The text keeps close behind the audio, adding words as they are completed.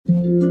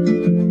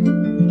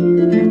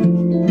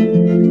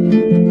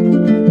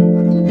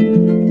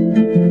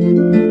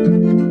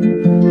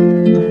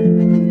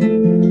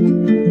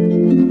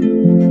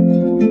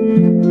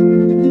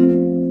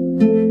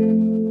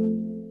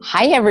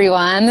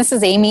everyone. This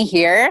is Amy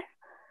here.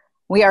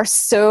 We are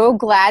so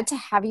glad to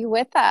have you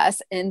with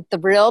us and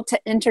thrilled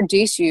to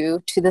introduce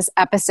you to this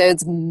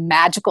episode's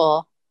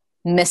magical,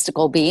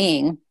 mystical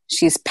being.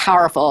 She's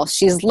powerful,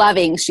 she's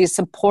loving, she's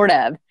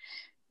supportive.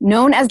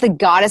 Known as the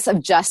goddess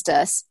of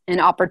justice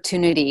and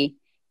opportunity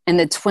and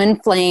the twin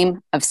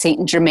flame of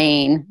Saint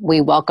Germain,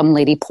 we welcome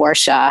Lady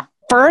Portia.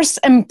 First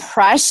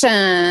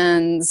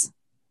impressions.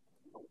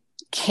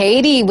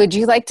 Katie, would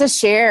you like to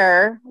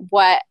share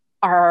what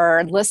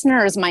our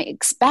listeners might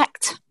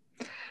expect?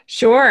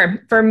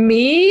 Sure. For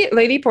me,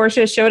 Lady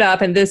Portia showed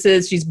up, and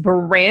she's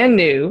brand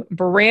new,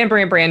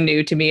 brand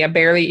new to me. I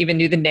barely even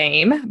knew the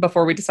name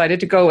before we decided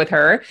to go with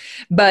her.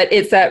 But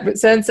it's that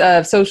sense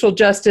of social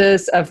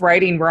justice, of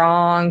righting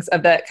wrongs,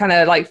 of that kind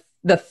of like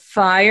the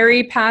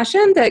fiery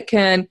passion that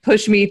can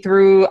push me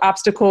through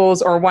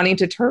obstacles or wanting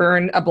to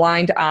turn a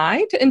blind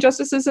eye to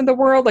injustices in the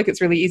world. Like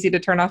it's really easy to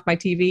turn off my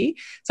TV.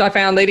 So I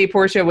found Lady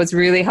Portia was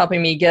really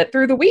helping me get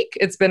through the week.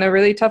 It's been a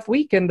really tough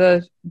week in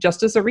the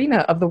justice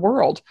arena of the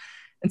world.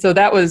 And so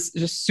that was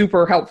just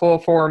super helpful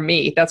for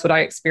me. That's what I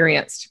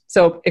experienced.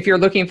 So if you're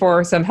looking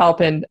for some help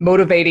in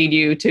motivating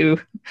you to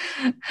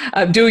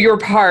do your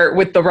part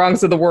with the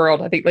wrongs of the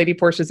world, I think Lady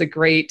Portia is a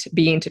great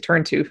being to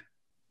turn to.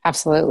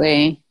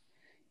 Absolutely.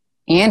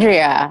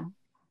 Andrea,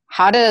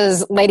 how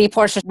does Lady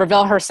Portia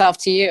reveal herself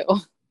to you?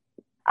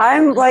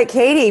 I'm like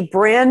Katie,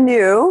 brand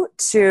new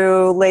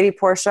to Lady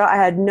Portia. I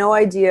had no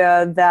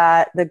idea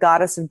that the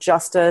goddess of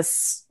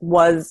justice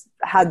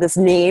had this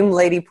name,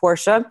 Lady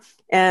Portia.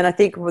 And I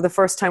think the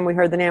first time we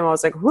heard the name, I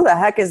was like, who the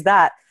heck is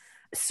that?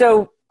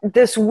 So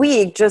this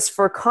week, just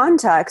for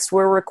context,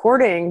 we're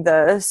recording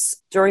this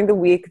during the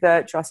week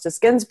that Justice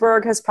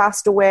Ginsburg has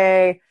passed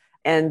away.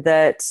 And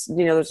that,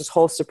 there's this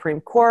whole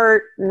Supreme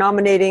Court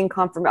nominating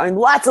confirmation,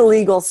 lots of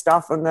legal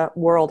stuff in the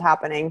world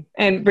happening.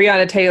 And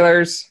Breonna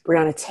Taylor's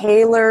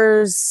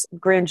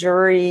grand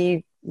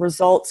jury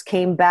results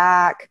came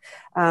back.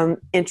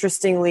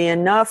 Interestingly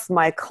enough,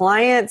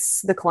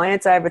 the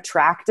clients I've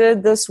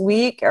attracted this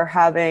week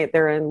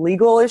they're in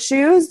legal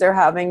issues. They're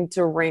having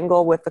to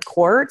wrangle with the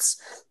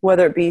courts,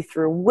 whether it be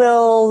through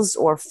wills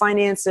or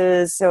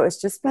finances. So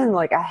it's just been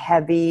like a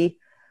heavy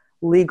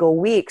legal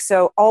week.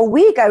 So all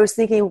week I was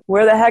thinking,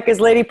 where the heck is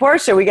Lady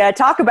Portia? We got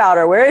to talk about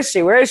her. Where is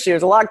she?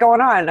 There's a lot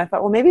going on. And I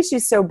thought, well, maybe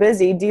she's so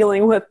busy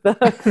dealing with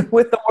the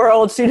with the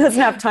world, she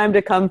doesn't have time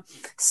to come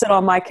sit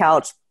on my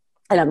couch.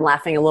 And I'm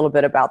laughing a little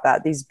bit about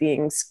that. These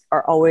beings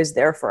are always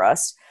there for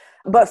us.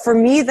 But for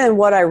me, then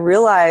what I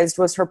realized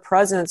was her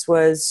presence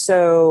was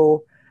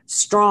so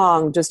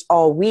strong just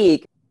all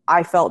week.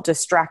 I felt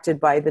distracted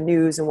by the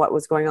news and what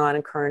was going on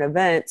in current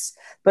events.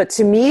 But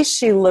to me,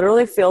 she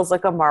literally feels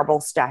like a marble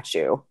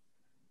statue.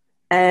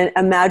 And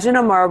imagine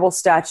a marble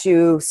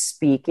statue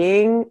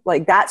speaking,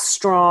 like that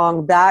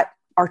strong, that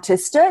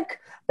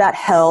artistic, that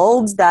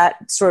held,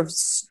 that sort of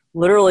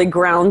literally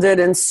grounded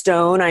in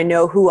stone. I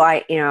know who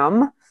I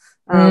am.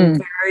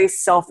 Very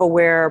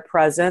self-aware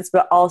presence.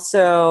 But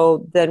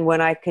also then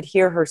when I could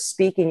hear her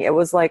speaking, it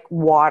was like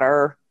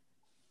water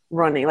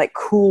running, like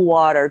cool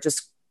water,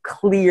 just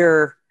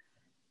clear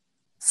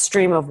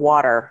stream of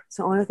water.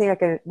 So the only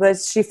thing but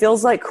she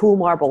feels like cool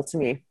marble to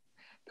me.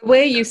 The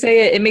way you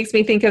say it, it makes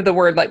me think of the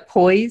word like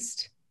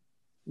poised.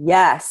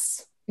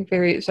 Yes.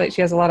 It's like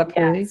she has a lot of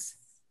poise.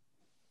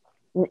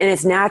 Yes. And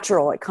it's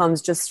natural. It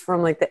comes just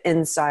from like the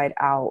inside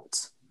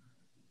out.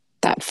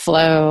 That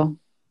flow.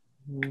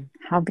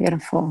 How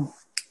beautiful.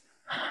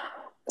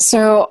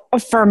 So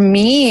for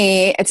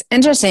me, it's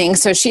interesting.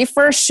 So she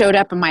first showed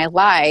up in my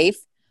life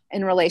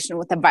in relation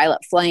with the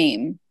violet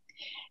flame.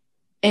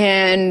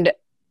 And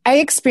I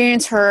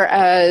experienced her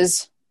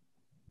as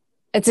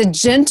it's a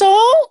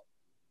gentle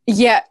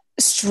yet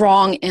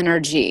strong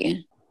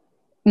energy.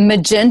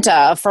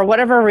 Magenta, for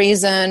whatever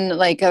reason,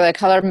 like the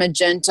color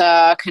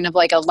magenta, kind of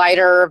like a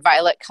lighter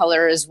violet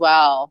color as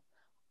well,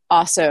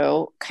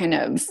 also kind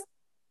of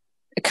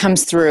it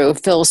comes through,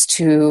 feels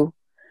to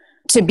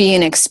be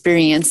an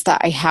experience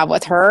that I have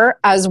with her,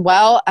 as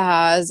well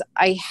as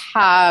I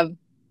have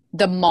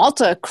the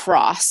Malta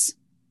cross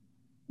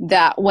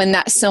that when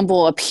that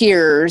symbol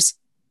appears,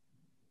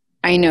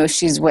 I know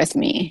she's with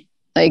me.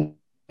 Like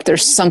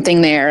there's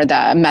something there,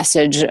 that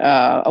message,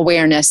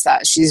 awareness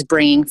that she's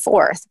bringing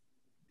forth.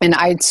 And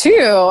I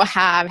too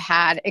have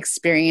had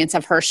experience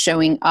of her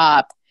showing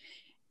up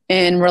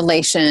in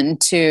relation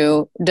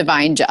to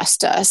divine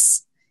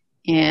justice.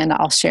 And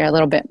I'll share a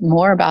little bit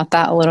more about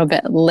that a little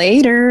bit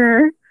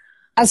later.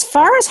 As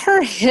far as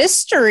her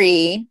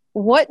history,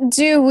 what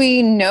do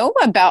we know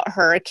about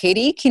her?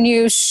 Katie, can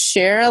you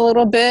share a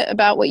little bit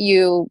about what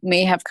you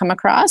may have come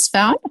across,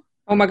 found?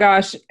 Oh my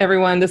gosh,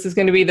 everyone, this is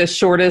going to be the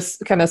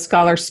shortest kind of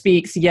scholar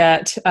speaks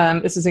yet.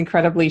 This is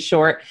incredibly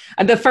short.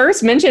 The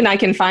first mention I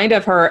can find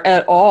of her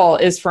at all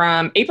is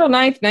from April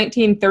 9th,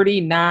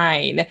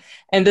 1939.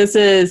 And this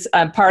is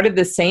part of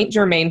the Saint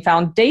Germain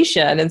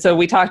Foundation. And so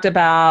we talked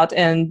about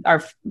in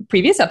our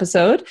previous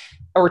episode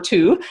or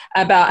two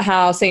about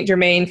how Saint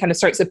Germain kind of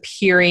starts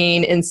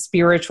appearing in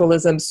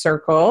spiritualism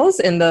circles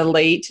in the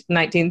late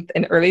 19th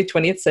and early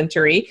 20th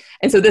century.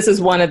 And so this is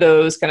one of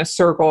those kind of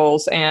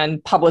circles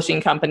and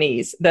publishing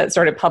companies that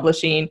started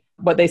publishing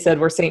what they said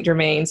were Saint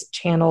Germain's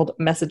channeled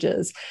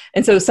messages.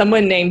 And so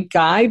someone named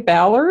Guy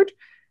Ballard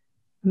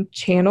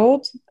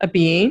channeled a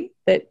being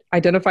that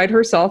identified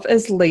herself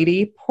as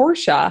Lady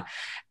Portia.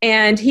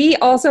 And he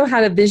also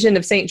had a vision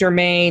of Saint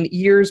Germain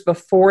years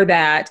before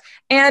that.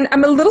 And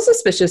I'm a little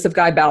suspicious of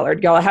Guy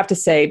Ballard, y'all, I have to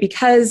say,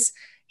 because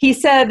he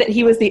said that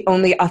he was the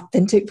only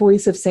authentic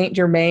voice of Saint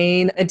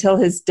Germain until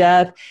his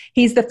death.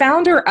 He's the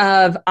founder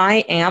of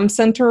I Am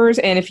Centers.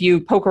 And if you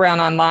poke around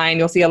online,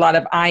 you'll see a lot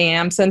of I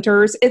Am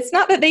Centers. It's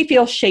not that they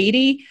feel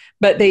shady,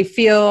 but they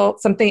feel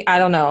something, I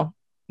don't know.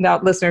 Now,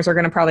 listeners are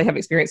going to probably have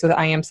experience with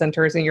I Am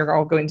Centers, and you're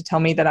all going to tell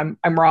me that I'm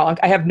wrong.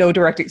 I have no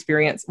direct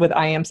experience with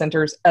I Am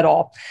Centers at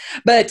all.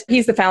 But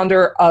he's the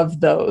founder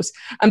of those.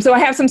 So I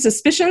have some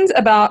suspicions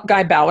about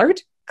Guy Ballard,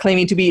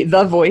 claiming to be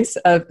the voice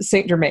of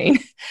Saint Germain.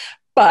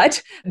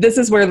 But this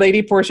is where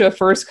Lady Portia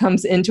first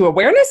comes into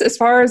awareness, as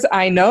far as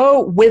I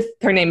know, with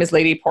her name is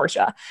Lady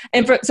Portia.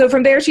 And so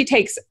from there, she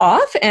takes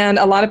off, and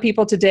a lot of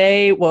people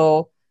today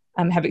will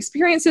have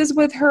experiences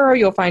with her.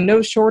 You'll find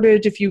no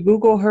shortage. If you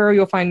Google her,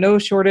 you'll find no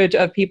shortage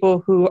of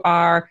people who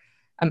are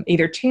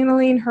either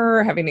channeling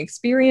her, having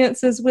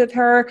experiences with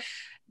her.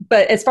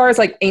 But as far as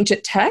like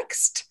ancient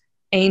text,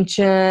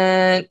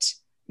 ancient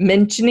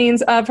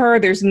mentionings of her,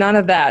 there's none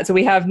of that. So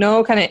we have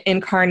no kind of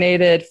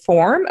incarnated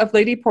form of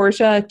Lady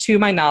Portia to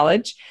my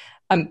knowledge.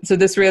 So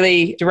this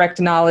really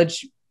direct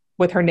knowledge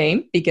with her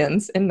name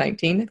begins in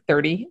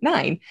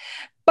 1939.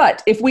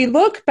 But if we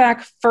look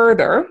back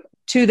further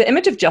to the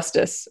image of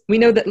justice, we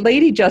know that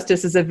Lady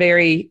Justice is a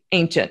very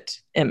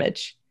ancient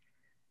image.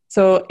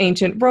 So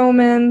ancient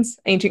Romans,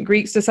 ancient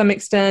Greeks to some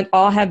extent,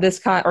 all had this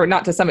or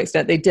not to some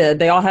extent, they did.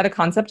 They all had a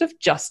concept of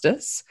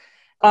justice,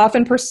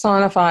 often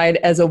personified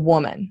as a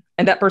woman.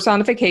 And that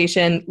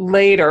personification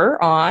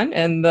later on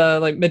in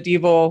the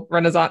medieval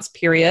Renaissance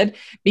period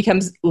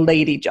becomes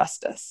Lady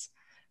Justice.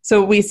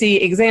 So we see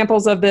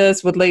examples of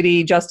this with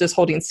Lady Justice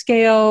holding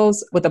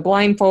scales with a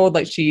blindfold,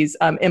 like she's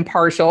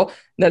impartial.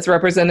 That's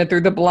represented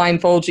through the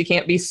blindfold. She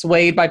can't be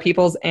swayed by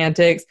people's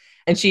antics,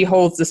 and she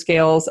holds the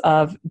scales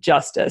of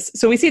justice.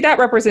 So we see that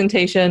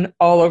representation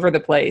all over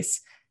the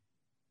place.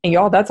 And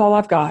y'all, that's all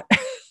I've got.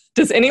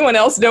 Does anyone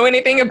else know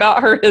anything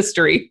about her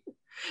history?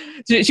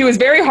 She was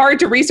very hard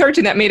to research,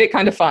 and that made it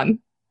kind of fun.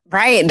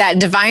 Right, that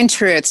divine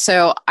truth.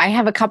 So I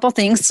have a couple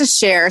things to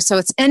share. So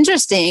it's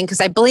interesting because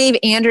I believe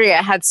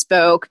Andrea had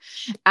spoke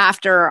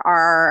after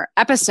our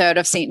episode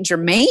of Saint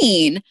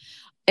Germain.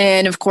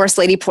 And of course,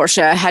 Lady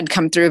Portia had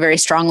come through very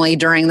strongly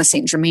during the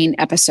Saint Germain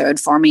episode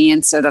for me.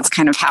 And so that's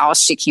kind of how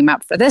she came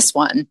up for this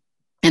one.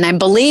 And I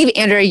believe,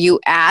 Andrea,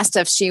 you asked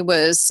if she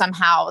was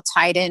somehow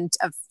tied in,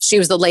 if she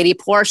was the Lady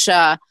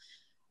Portia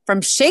from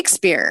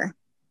Shakespeare.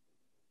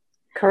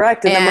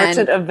 Correct, in The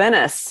Merchant of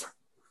Venice.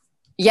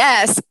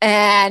 Yes.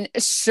 And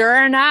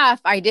sure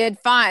enough, I did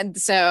find,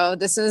 so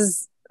this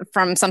is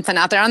from something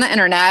out there on the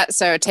internet,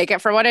 so take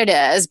it for what it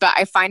is, but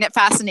I find it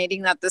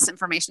fascinating that this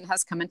information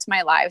has come into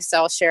my life. So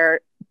I'll share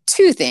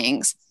two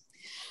things.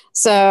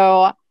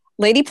 So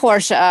Lady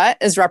Portia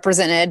is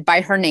represented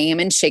by her name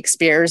in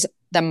Shakespeare's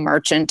The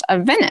Merchant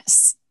of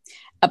Venice,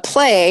 a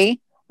play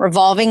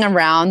revolving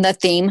around the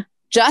theme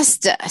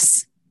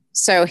justice.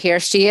 So here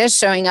she is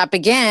showing up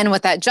again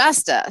with that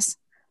justice.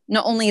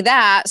 Not only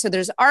that, so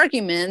there's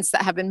arguments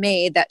that have been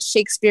made that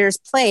Shakespeare's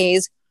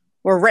plays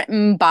were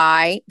written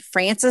by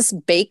Francis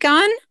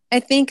Bacon, I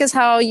think is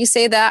how you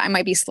say that. I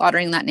might be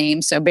slaughtering that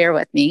name, so bear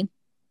with me,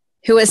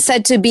 who is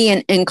said to be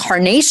an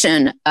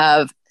incarnation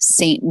of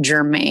Saint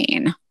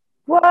Germain.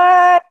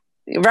 What?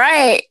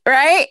 Right.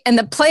 And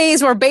the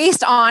plays were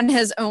based on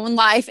his own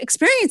life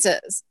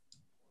experiences.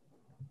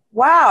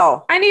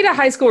 Wow. I need a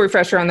high school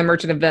refresher on The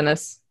Merchant of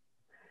Venice.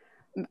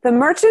 The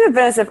Merchant of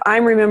Venice, if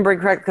I'm remembering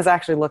correct, because I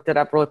actually looked it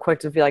up real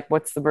quick to be like,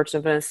 what's The Merchant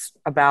of Venice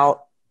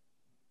about?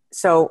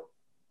 So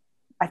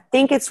I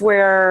think it's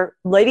where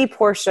Lady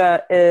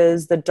Portia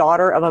is the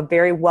daughter of a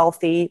very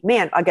wealthy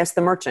man, I guess the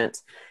merchant.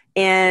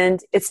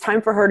 And it's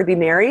time for her to be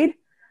married.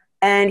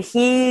 And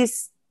he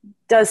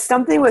does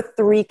something with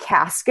 3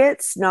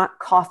 caskets, not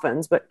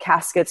coffins, but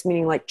caskets,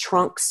 meaning like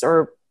trunks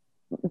or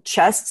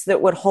chests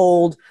that would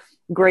hold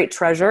great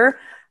treasure.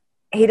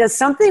 He does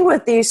something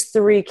with these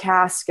 3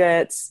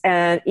 caskets,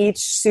 and each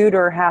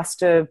suitor has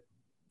to,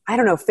 I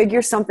don't know,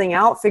 figure something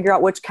out, figure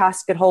out which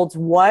casket holds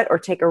what, or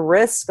take a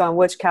risk on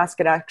which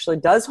casket actually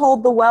does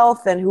hold the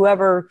wealth. And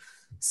whoever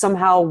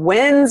somehow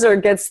wins or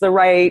gets the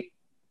right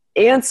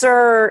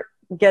answer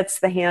gets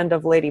the hand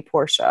of Lady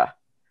Portia.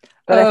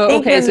 But I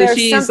think okay, so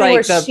she's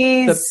like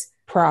the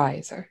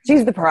prize.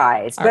 She's the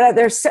prize,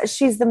 but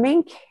she's the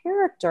main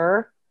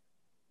character.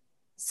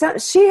 So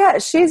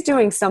she's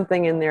doing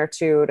something in there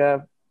too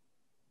to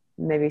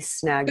maybe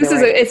snag.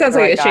 It sounds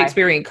like a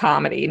Shakespearean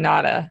comedy,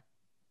 not a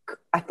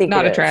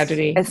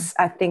tragedy.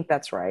 I think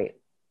that's right.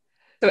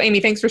 So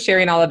Amy, thanks for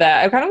sharing all of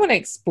that. I kind of want to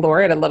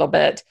explore it a little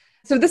bit.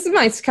 So this is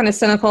my kind of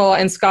cynical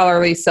and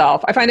scholarly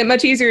self. I find it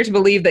much easier to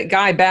believe that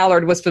Guy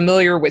Ballard was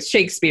familiar with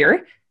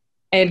Shakespeare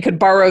and could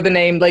borrow the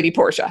name Lady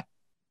Portia,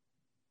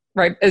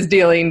 right? As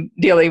dealing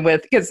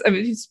with, because I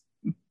mean, he's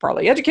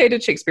probably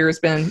educated. Shakespeare has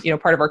been,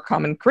 part of our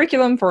common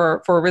curriculum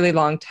for a really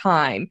long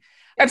time.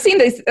 I've seen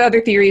these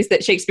other theories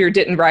that Shakespeare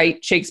didn't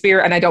write Shakespeare,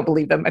 and I don't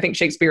believe them. I think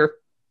Shakespeare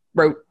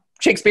wrote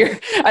Shakespeare.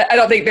 I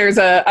don't think there's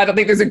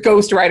a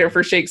ghost writer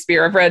for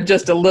Shakespeare. I've read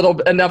just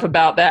enough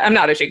about that. I'm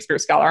not a Shakespeare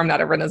scholar. I'm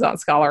not a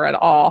Renaissance scholar at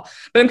all.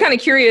 But I'm kind of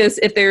curious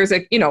if there's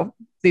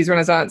these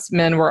Renaissance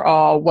men were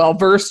all well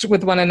versed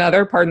with one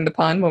another, pardon the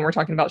pun, when we're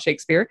talking about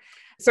Shakespeare.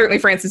 Certainly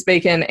Francis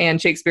Bacon and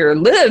Shakespeare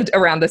lived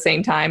around the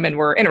same time and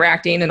were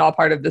interacting and all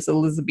part of this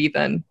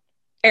Elizabethan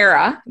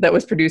era that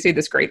was producing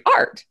this great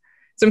art.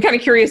 So I'm kind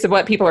of curious of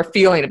what people are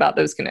feeling about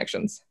those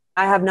connections.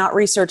 I have not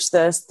researched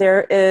this.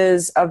 There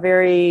is a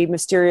very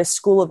mysterious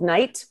school of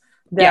night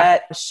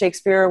that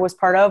Shakespeare was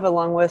part of,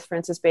 along with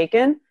Francis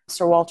Bacon,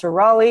 Sir Walter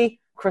Raleigh,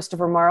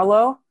 Christopher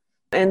Marlowe,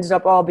 ended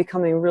up all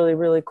becoming really,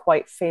 really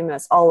quite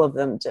famous. All of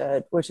them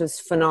did, which is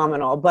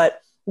phenomenal.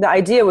 But the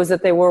idea was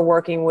that they were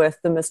working with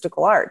the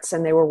mystical arts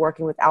and they were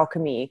working with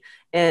alchemy.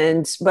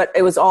 But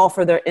it was all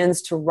for their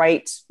ends to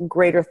write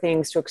greater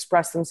things, to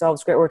express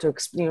themselves,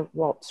 Sir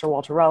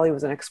Walter Raleigh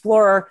was an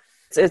explorer.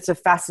 It's a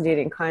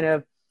fascinating kind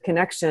of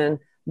connection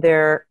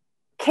there.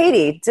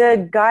 Katie,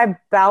 did Guy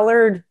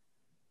Ballard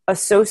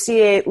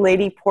associate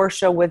Lady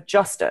Portia with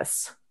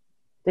justice?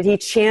 Did he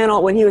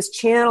when he was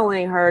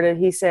channeling her, did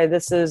he say,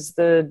 this is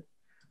the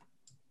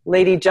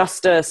Lady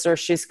Justice, or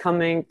she's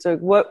coming to,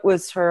 what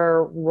was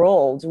her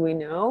role? Do we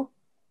know?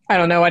 I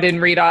don't know. I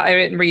didn't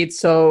read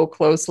so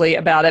closely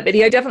about it, but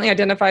he definitely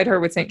identified her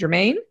with Saint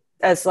Germain.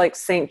 As like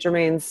Saint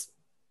Germain's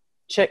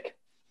chick?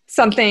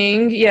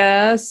 Something,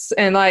 yes.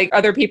 And like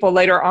other people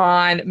later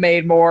on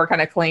made more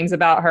kind of claims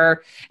about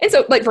her. And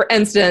so like, for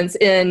instance,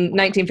 in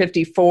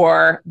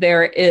 1954,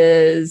 there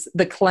is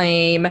the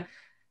claim,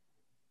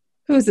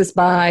 who's this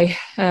by?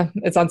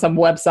 It's on some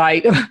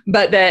website,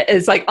 but that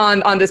is like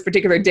on this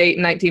particular date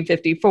in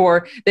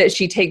 1954, that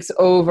she takes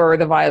over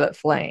the Violet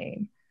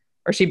Flame,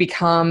 or she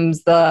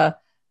becomes the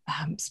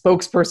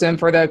spokesperson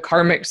for the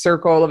karmic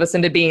circle of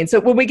ascended beings. So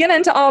when we get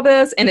into all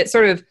this, and it's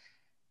sort of,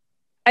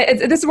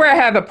 this is where I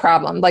have a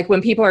problem. Like when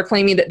people are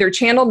claiming that their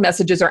channeled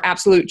messages are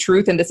absolute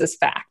truth and this is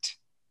fact.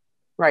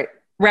 Right.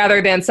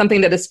 Rather than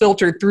something that is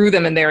filtered through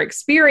them in their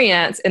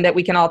experience and that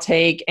we can all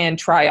take and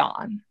try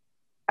on.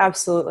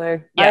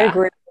 Absolutely. Yeah. I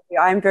agree.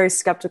 I'm very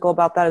skeptical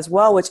about that as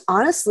well, which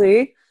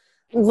honestly,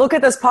 look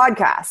at this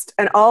podcast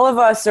and all of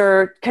us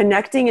are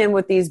connecting in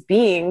with these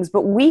beings,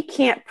 but I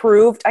can't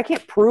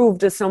prove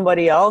to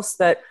somebody else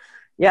that,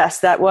 yes,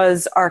 that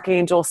was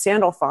Archangel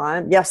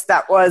Sandalphon. Yes,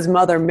 that was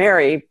Mother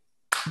Mary.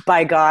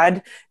 By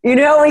God, we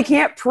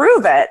can't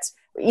prove it.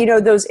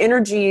 Those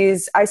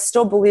energies, I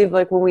still believe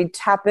like when we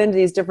tap into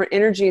these different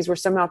energies, we're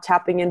somehow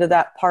tapping into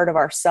that part of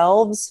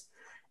ourselves,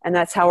 and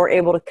that's how we're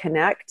able to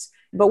connect.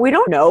 But we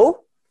don't know.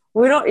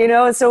 We don't,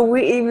 and so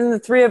even the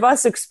three of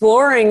us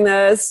exploring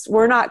this,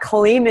 we're not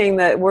claiming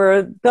that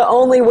we're the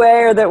only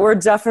way or that we're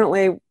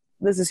definitely,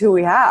 this is who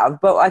we have.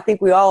 But I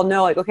think we all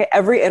know, like, okay,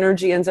 every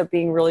energy ends up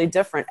being really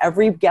different.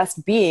 Every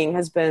guest being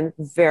has been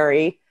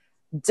very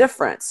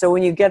different. So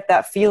when you get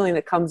that feeling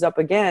that comes up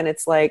again,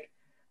 it's like,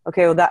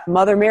 okay, well, that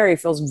Mother Mary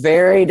feels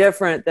very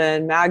different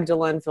than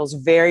Magdalene, feels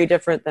very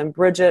different than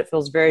Bridget,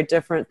 feels very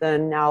different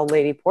than now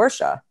Lady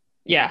Portia.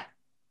 Yeah.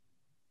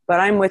 But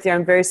I'm with you.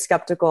 I'm very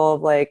skeptical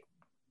of like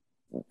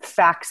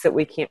facts that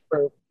we can't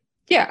prove.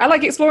 Yeah. I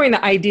like exploring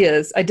the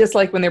ideas. I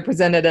dislike when they're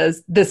presented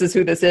as this is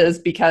who this is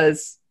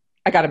because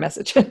I got a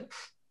message.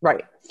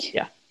 Right.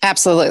 Yeah.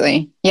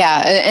 Absolutely.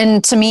 Yeah.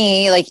 And to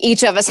me, like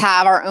each of us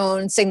have our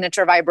own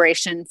signature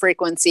vibration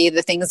frequency,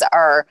 the things that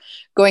are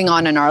going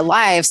on in our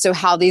lives. So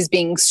how these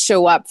beings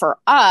show up for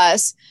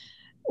us,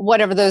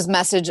 whatever those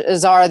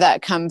messages are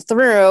that come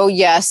through,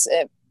 yes,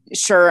 it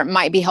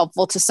might be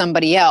helpful to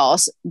somebody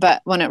else.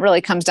 But when it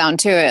really comes down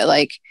to it,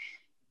 like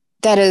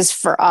that is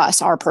for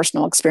us, our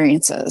personal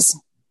experiences.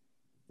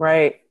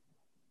 Right.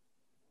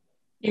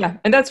 Yeah.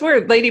 And that's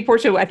where Lady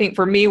Portia, I think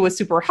for me was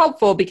super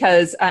helpful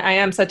because I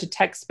am such a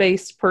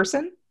text-based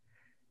person.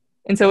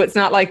 And so it's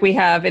not like we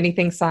have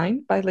anything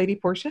signed by Lady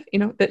Portia,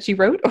 that she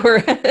wrote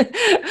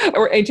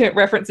or ancient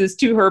references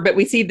to her, but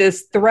we see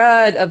this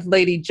thread of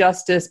Lady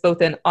Justice,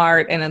 both in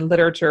art and in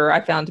literature,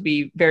 I found to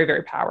be very,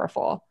 very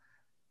powerful.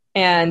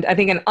 And I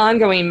think an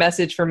ongoing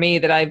message for me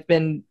that I've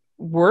been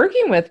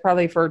working with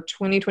probably for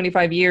 20,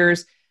 25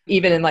 years,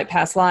 even in like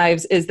past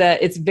lives, is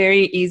that it's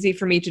very easy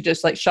for me to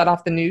just like shut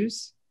off the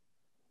news,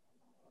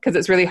 because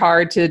it's really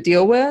hard to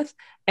deal with.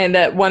 And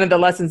that one of the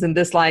lessons in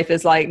this life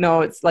is like,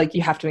 no, it's like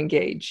you have to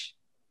engage.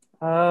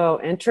 Oh,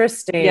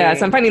 interesting. Yeah.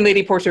 So I'm finding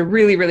Lady Portia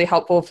really, really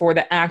helpful for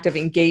the act of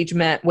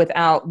engagement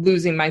without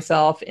losing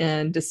myself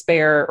in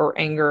despair or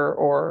anger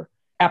or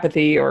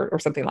apathy or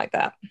something like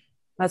that.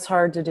 That's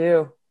hard to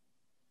do.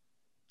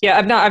 Yeah.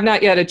 I've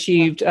not yet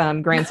achieved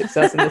grand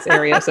success in this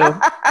area. So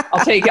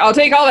I'll take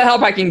all the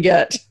help I can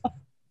get.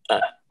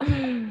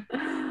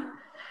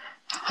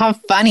 How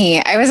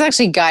funny. I was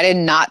actually guided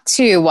not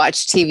to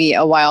watch TV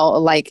a while,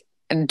 like,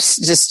 and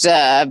just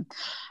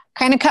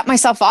kind of cut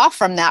myself off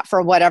from that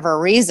for whatever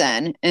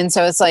reason. And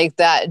so it's like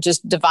that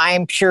just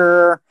divine,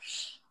 pure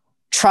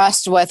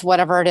trust with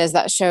whatever it is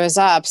that shows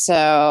up.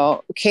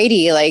 So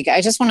Katie, like,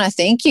 I just want to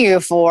thank you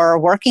for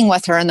working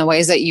with her in the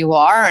ways that you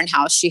are and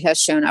how she has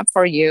shown up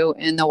for you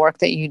in the work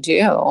that you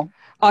do.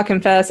 I'll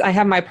confess, I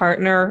have my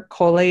partner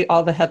collate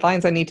all the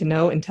headlines I need to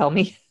know and tell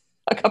me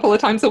a couple of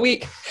times a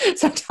week,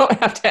 so I don't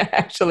have to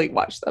actually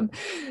watch them.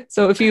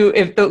 So if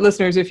the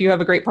listeners, if you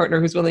have a great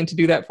partner who's willing to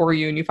do that for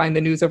you and you find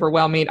the news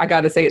overwhelming, I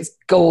got to say it's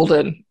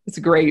golden. It's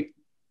great.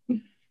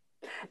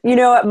 You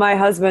know what? My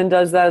husband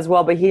does that as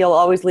well, but he'll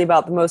always leave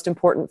out the most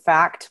important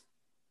fact.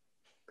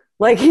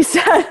 Like he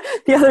said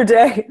the other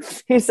day,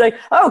 he's like,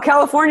 "Oh,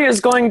 California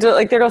is going to,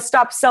 like, they're going to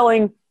stop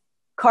selling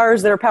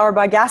cars that are powered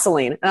by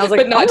gasoline." And I was like,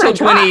 but not till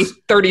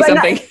 2030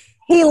 something.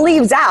 He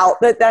leaves out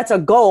that that's a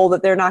goal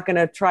that they're not going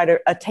to try to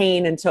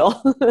attain until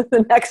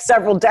the next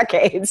several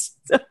decades.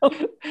 So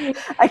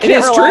I can't. It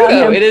is true,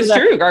 though. It is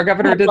true. Our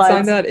governor did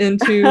sign that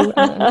into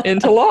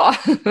law.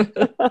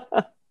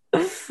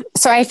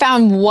 So I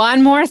found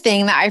one more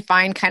thing that I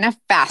find kind of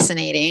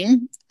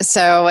fascinating.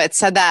 So it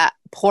said that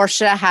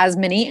Portia has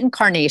many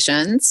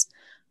incarnations.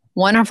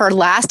 One of her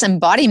last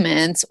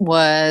embodiments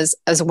was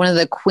as one of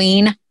the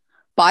Queen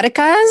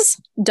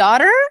Boudica's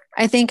daughter.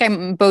 I think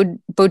I'm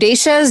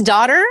Boadicia's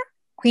daughter.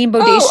 Queen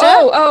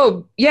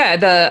Boadicea. Yeah,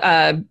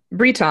 the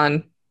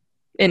Breton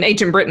in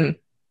ancient Britain.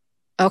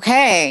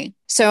 Okay.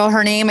 So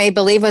her name, I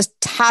believe, was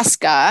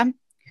Tasca,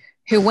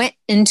 who went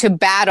into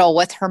battle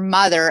with her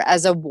mother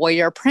as a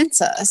warrior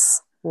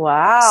princess.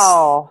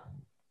 Wow.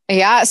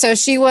 Yeah. So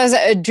she was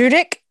a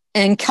Druidic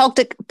and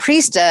Celtic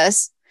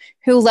priestess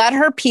who led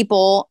her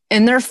people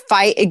in their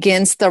fight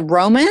against the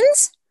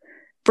Romans,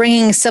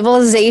 bringing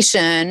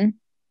civilization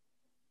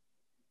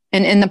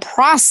and in the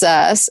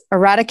process,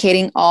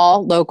 eradicating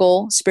all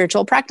local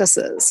spiritual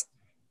practices.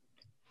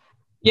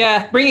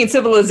 Yeah, bringing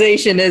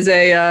civilization is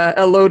a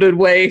loaded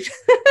way,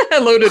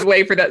 a loaded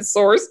way for that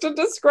source to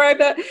describe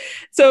that.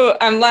 So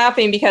I'm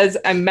laughing because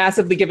I'm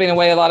massively giving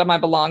away a lot of my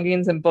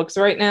belongings and books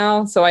right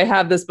now. So I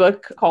have this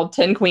book called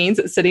 10 Queens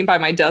that's sitting by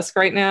my desk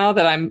right now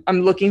that I'm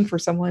looking for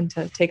someone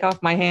to take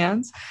off my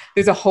hands.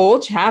 There's a whole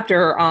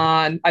chapter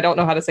on, I don't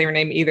know how to say her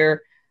name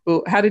either.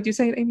 How did you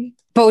say it, Amy?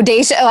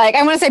 Bodacious. Like,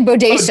 I want to say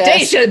bodacious.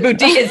 It's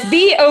Boudicca.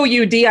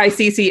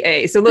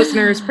 So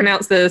listeners,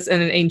 pronounce this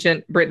in an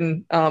ancient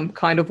Britain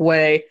kind of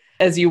way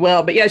as you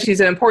will. But yeah,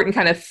 she's an important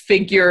kind of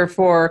figure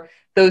for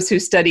those who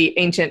study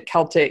ancient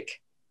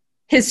Celtic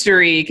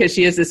history because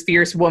she is this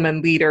fierce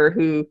woman leader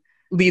who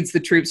leads the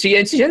troops. She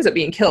ends up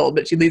being killed,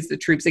 but she leads the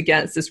troops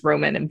against this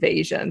Roman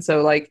invasion.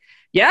 So like,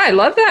 yeah, I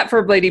love that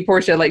for Lady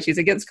Portia. Like, she's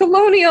against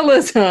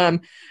colonialism.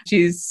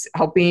 She's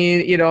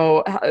helping,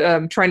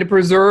 trying to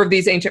preserve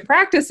these ancient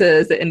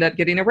practices that end up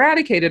getting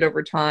eradicated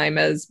over time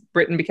as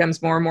Britain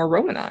becomes more and more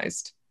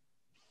Romanized.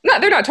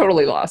 They're not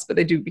totally lost, but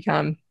they do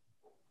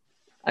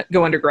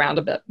go underground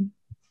a bit.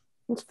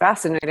 It's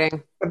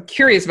fascinating. I'm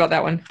curious about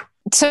that one.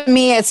 To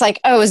me, it's like,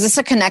 oh, is this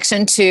a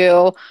connection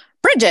to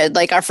Bridget?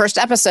 Like our first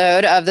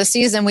episode of the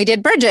season, we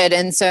did Bridget.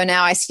 And so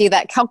now I see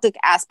that Celtic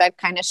aspect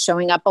kind of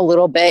showing up a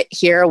little bit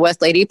here with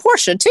Lady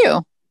Portia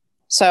too.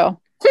 So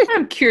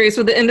I'm curious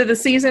with the end of the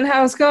season,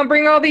 how it's going to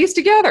bring all these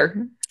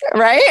together.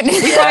 Right? We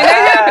find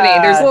that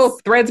happening. There's little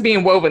threads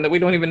being woven that we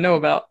don't even know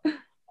about.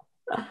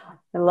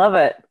 I love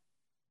it.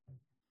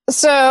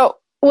 So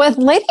with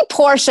Lady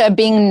Portia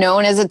being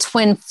known as a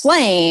twin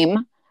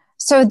flame,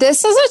 so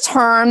this is a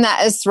term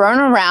that is thrown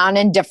around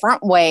in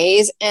different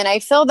ways. And I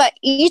feel that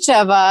each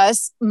of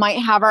us might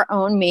have our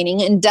own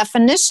meaning and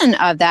definition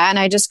of that. And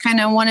I just kind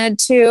of wanted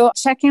to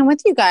check in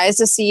with you guys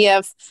to see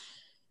if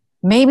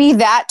maybe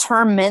that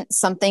term meant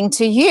something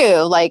to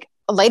you. Like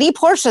Lady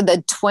Portia,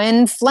 the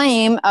twin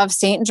flame of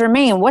Saint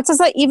Germain. What does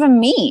that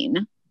even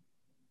mean?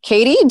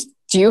 Katie,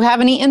 do you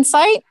have any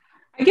insight?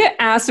 I get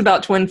asked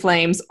about twin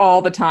flames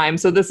all the time.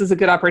 So this is a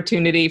good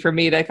opportunity for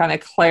me to kind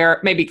of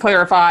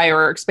clarify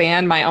or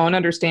expand my own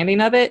understanding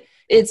of it.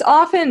 It's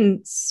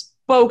often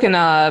spoken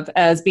of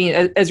as being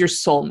as your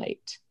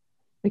soulmate.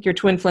 Like your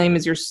twin flame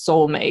is your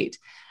soulmate.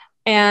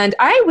 And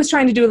I was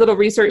trying to do a little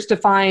research to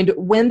find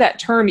when that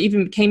term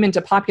even came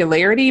into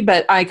popularity,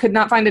 but I could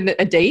not find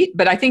a date,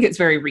 but I think it's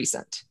very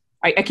recent.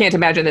 I can't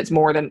imagine it's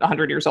more than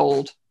 100 years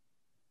old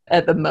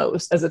at the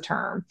most as a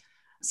term.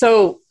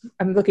 So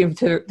I'm looking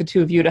to the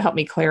two of you to help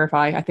me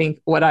clarify, I think,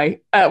 what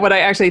I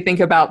actually think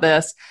about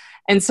this.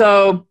 And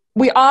so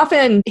we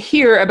often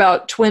hear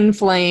about twin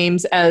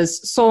flames as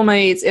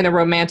soulmates in a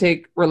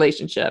romantic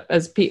relationship,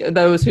 as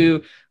those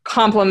who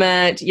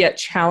complement yet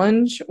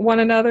challenge one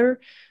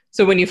another.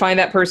 So when you find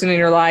that person in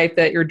your life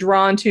that you're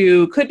drawn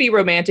to, could be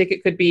romantic,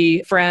 it could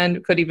be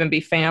friend, could even be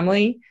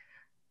family,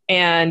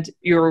 and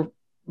you're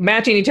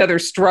matching each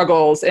other's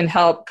struggles and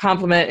help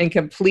complement and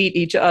complete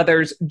each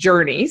other's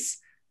journeys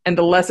and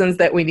the lessons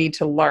that we need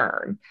to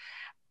learn.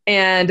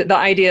 And the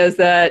idea is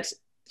that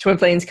twin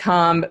flames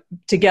come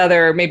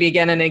together maybe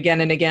again and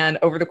again and again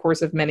over the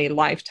course of many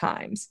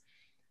lifetimes.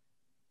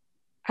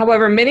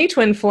 However, many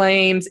twin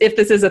flames, if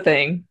this is a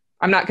thing,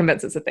 I'm not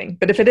convinced it's a thing,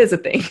 but if it is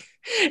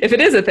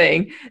a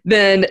thing,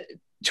 then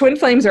twin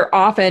flames are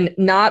often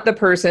not the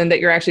person that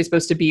you're actually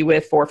supposed to be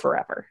with for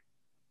forever.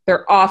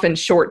 They're often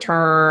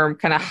short-term,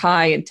 kind of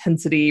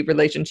high-intensity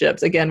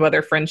relationships, again,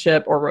 whether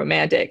friendship or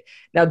romantic.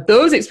 Now,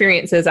 those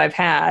experiences I've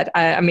had,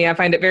 I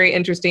find it very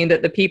interesting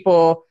that the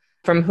people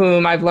from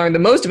whom I've learned the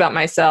most about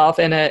myself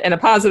in a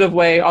positive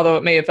way, although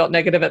it may have felt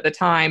negative at the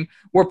time,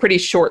 were pretty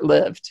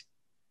short-lived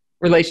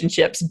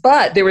relationships.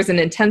 But there was an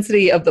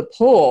intensity of the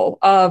pull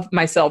of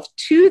myself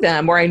to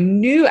them where I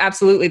knew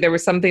absolutely there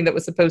was something that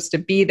was supposed to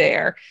be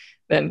there.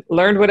 Then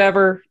learned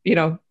whatever,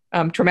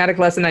 traumatic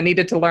lesson I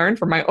needed to learn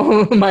for my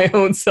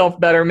own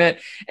self-betterment,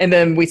 and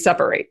then we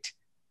separate.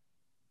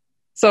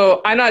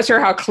 So I'm not sure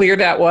how clear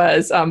that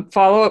was.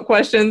 Follow-up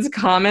questions,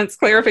 comments,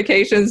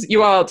 clarifications.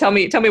 You all tell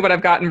me what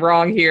I've gotten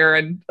wrong here,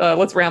 and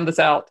let's round this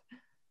out.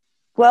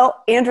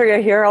 Well, Andrea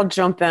here, I'll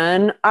jump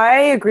in. I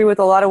agree with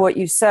a lot of what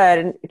you said.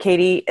 And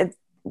Katie,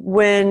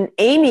 when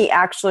Amy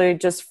actually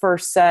just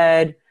first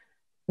said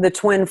the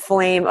twin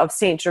flame of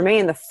Saint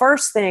Germain, the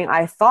first thing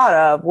I thought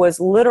of was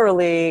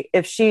literally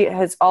if she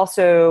has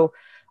also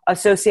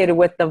associated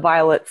with the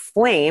violet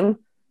flame,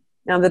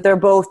 now that they're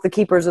both the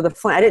keepers of the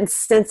flame. I didn't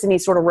sense any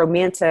sort of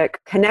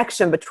romantic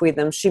connection between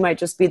them. She might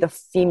just be the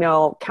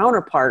female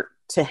counterpart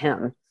to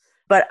him.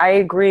 But I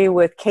agree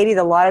with Katie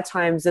that a lot of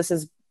times this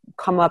has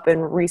come up in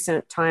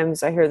recent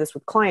times. I hear this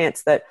with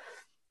clients that,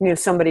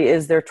 somebody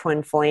is their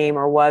twin flame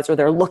or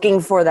they're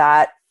looking for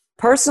that.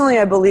 Personally,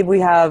 I believe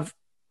we have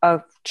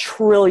a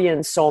trillion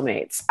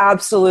soulmates,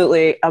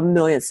 absolutely a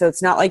million. So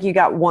it's not like you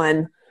got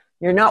one.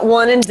 You're not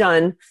one and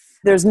done.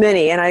 There's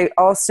many. And I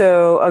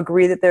also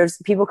agree that there's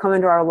people come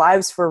into our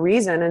lives for a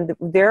reason. And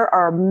there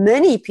are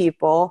many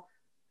people,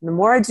 the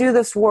more I do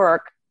this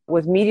work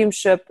with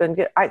mediumship,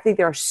 I think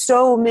there are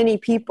so many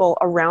people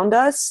around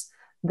us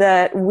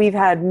that we've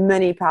had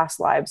many past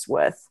lives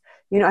with.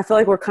 I feel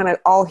like we're kind of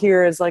all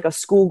here as like a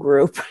school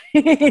group,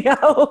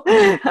 because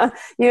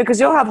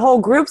you'll have whole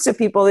groups of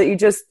people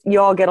that you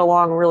all get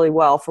along really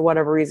well for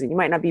whatever reason. You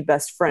might not be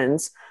best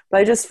friends, but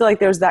I just feel like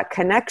there's that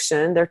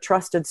connection. They're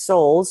trusted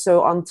souls.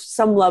 So on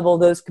some level,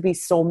 those could be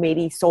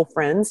soulmatey, soul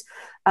friends.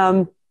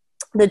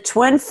 The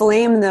twin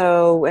flame,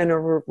 though, in a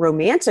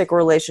romantic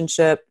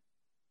relationship,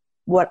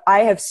 what I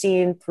have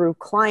seen through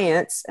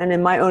clients and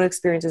in my own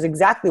experience is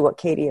exactly what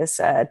Katie has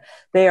said.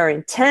 They are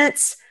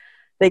intense.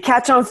 They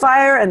catch on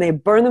fire and they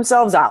burn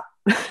themselves out.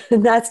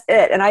 And that's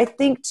it. And I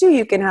think, too,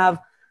 you can have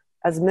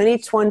as many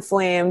twin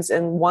flames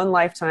in one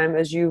lifetime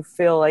as you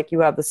feel like you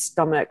have the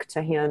stomach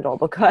to handle,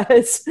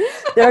 because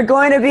they're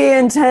going to be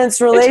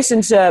intense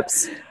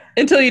relationships.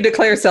 Until you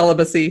declare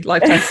celibacy,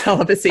 lifetime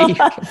celibacy.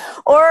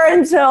 Or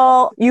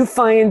until you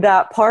find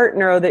that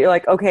partner that you're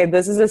like, okay,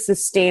 this is a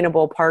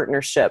sustainable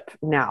partnership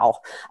now.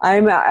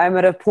 I'm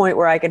at a point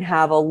where I can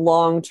have a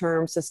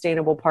long-term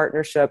sustainable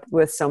partnership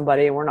with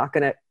somebody, and we're not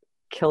going to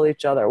kill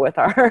each other with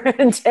our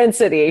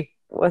intensity,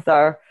 with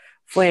our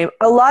flame.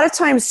 A lot of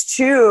times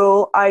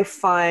too, I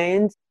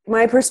find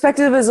my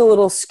perspective is a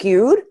little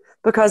skewed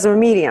because I'm a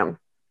medium.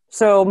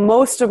 So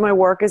most of my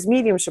work is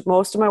mediumship.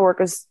 Most of my work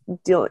is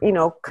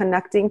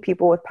connecting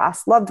people with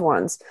past loved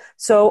ones.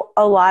 So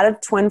a lot of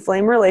twin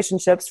flame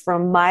relationships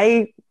from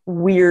my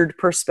weird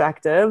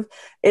perspective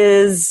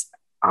is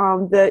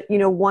that,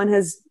 one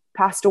has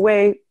passed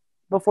away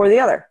before the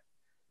other,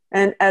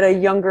 and at a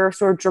younger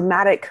sort of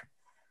dramatic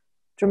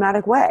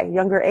way,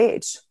 younger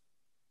age.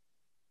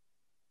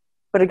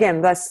 But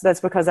again,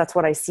 that's because that's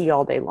what I see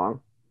all day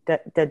long,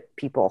 dead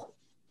people.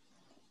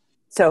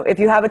 So if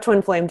you have a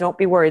twin flame, don't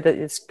be worried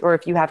or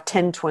if you have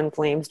 10 twin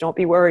flames, don't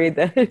be worried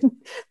that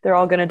they're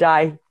all going to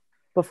die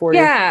before you.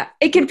 Yeah,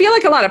 it can feel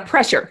like a lot of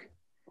pressure,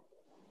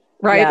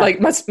 right? Yeah. Like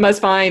must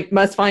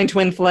find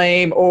twin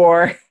flame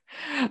or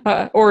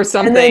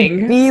something. And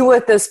then be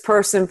with this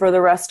person for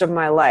the rest of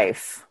my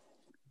life.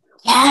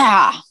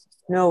 Yeah.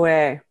 No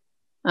way.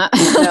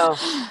 No.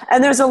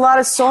 And there's a lot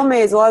of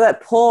soulmates, a lot of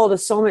that pull to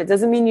soulmate.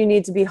 Doesn't mean you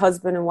need to be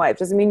husband and wife.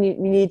 Doesn't mean you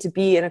need to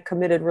be in a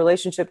committed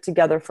relationship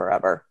together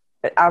forever.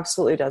 It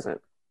absolutely doesn't.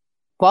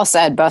 Well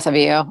said, both of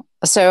you.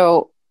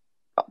 So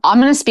I'm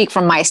going to speak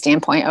from my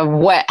standpoint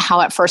of how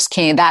it first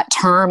came, that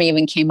term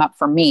even came up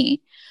for me.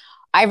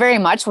 I very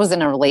much was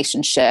in a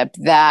relationship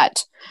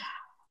that,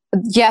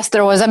 yes,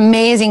 there was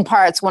amazing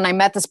parts. When I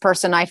met this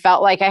person, I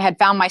felt like I had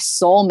found my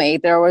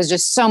soulmate. There was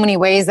just so many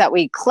ways that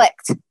we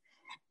clicked.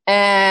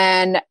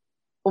 And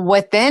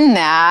within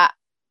that,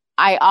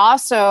 I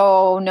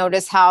also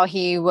noticed how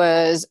he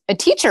was a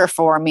teacher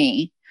for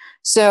me.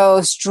 So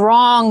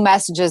strong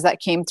messages that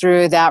came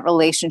through that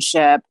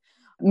relationship,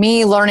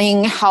 me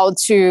learning how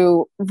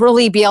to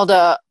really be able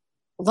to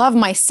love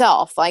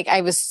myself. Like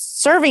I was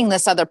serving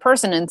this other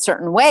person in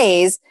certain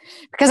ways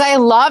because I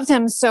loved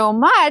him so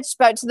much,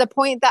 but to the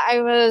point that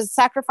I was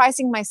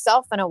sacrificing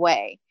myself in a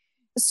way.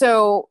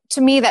 So to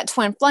me, that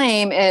twin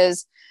flame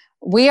is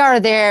we are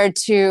there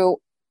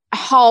to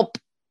help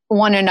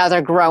one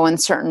another grow in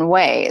certain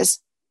ways.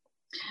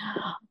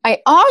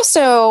 I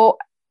also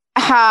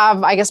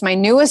have, I guess, my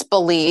newest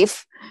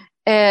belief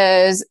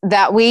is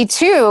that we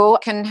too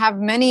can have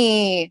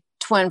many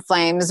twin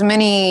flames,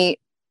 many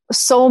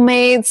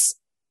soulmates,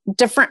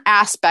 different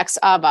aspects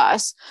of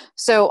us.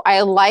 So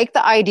I like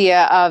the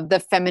idea of the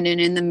feminine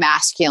and the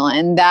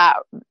masculine, that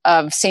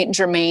of Saint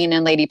Germain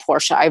and Lady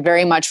Portia. I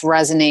very much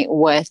resonate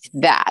with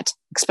that,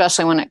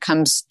 especially when it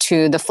comes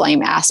to the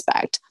flame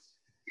aspect.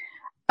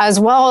 As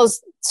well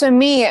as, to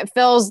me, it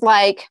feels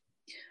like,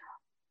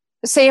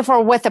 say if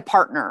we're with a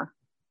partner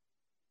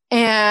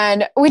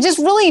and we just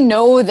really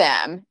know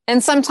them,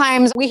 and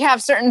sometimes we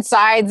have certain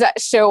sides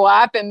that show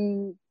up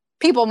and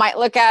people might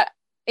look at,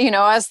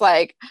 us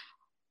like,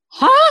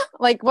 huh?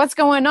 Like, what's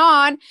going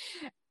on?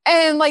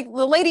 And like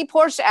the Lady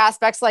Portia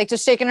aspects, like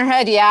just shaking her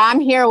head. Yeah, I'm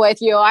here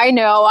with you. I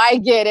know, I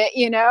get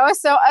it,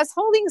 So us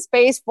holding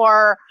space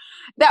for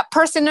that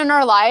person in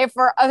our life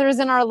or others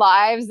in our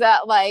lives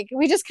that like,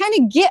 we just kind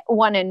of get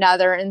one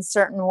another in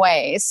certain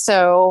ways.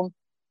 So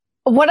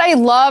what I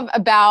love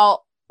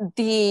about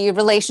the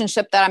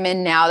relationship that I'm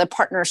in now, the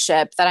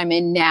partnership that I'm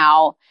in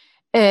now,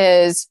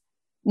 is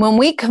when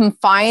we can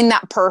find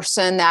that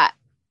person that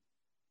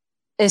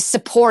is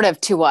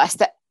supportive to us,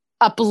 that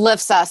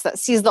uplifts us, that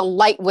sees the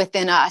light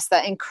within us,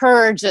 that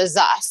encourages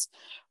us,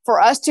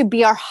 for us to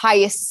be our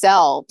highest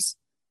selves.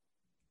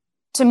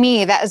 To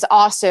me, that is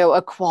also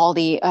a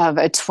quality of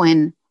a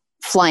twin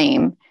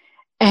flame.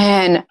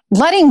 And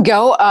letting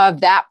go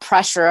of that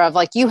pressure of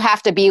like, you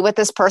have to be with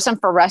this person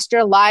for the rest of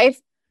your life.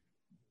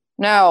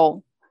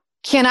 No.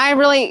 Can I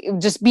really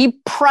just be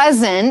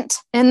present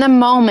in the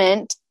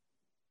moment?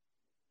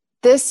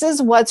 This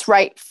is what's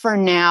right for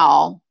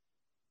now.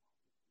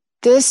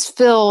 This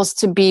feels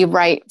to be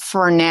right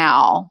for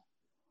now,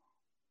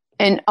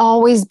 and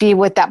always be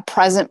with that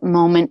present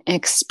moment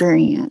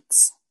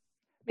experience.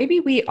 Maybe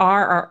we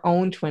are our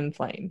own twin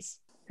flames.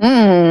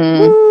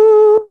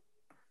 Well,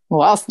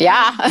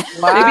 yeah.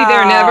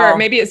 Wow.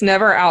 Maybe it's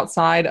never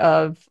outside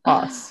of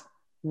us.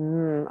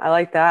 I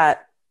like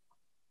that.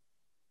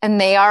 And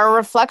they are a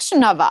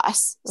reflection of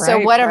us. Right, so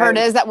whatever it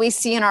is that we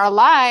see in our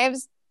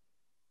lives,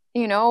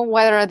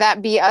 whether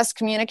that be us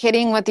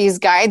communicating with these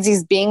guides,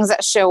 these beings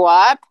that show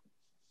up,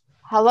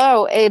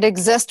 hello, it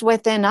exists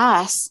within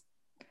us.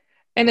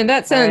 And in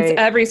that sense,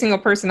 every single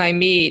person I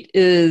meet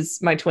is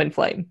my twin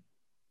flame.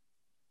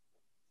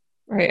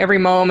 Right? Every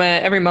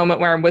moment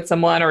where I'm with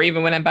someone, or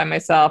even when I'm by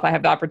myself, I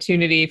have the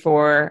opportunity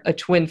for a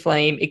twin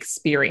flame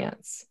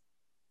experience.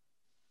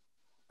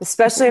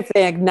 Especially if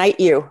they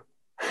ignite you.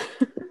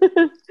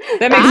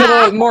 That makes it a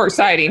little more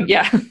exciting.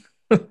 Yeah.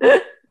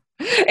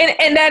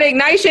 And that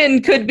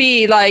ignition could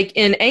be like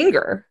in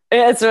anger.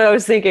 That's what I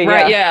was thinking.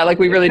 Right. Yeah. Like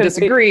we really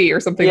disagree or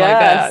something like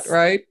that.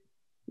 Right.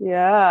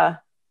 Yeah.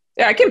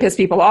 Yeah. I can piss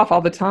people off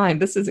all the time.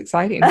 This is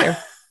exciting here.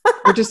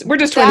 We're just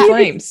twin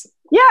flames.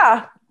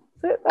 Yeah.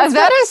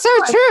 That is so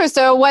true.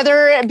 So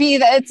whether it be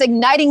that it's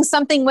igniting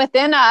something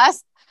within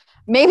us,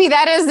 maybe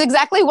that is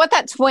exactly what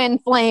that twin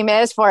flame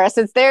is for us.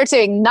 It's there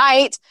to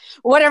ignite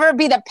whatever it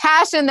be, the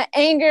passion, the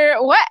anger,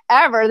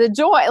 whatever, the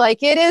joy,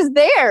 like it is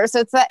there. So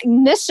it's that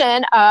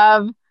ignition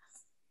of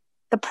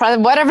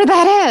whatever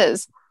that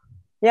is.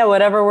 Yeah,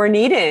 whatever we're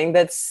needing,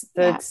 that's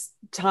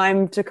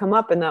time to come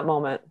up in that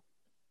moment.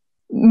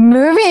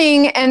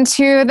 Moving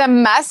into the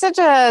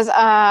messages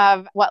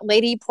of what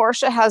Lady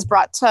Portia has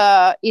brought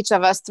to each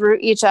of us through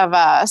each of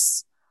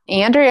us.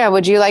 Andrea,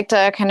 would you like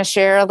to kind of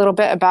share a little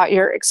bit about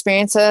your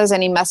experiences,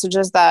 any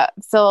messages that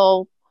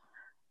feel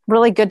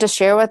really good to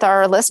share with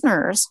our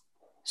listeners?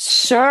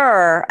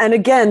 Sure. And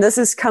again, this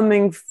is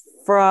coming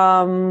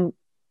from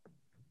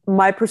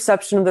my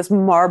perception of this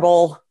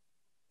marble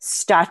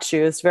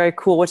statue. It's very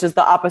cool, which is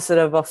the opposite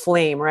of a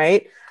flame,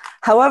 right?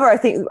 However, I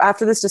think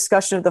after this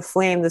discussion of the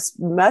flame, this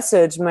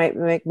message might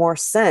make more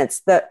sense.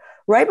 That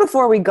right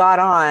before we got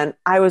on,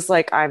 I was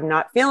like, I'm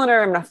not feeling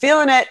her. I'm not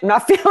feeling it. I'm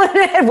not feeling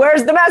it.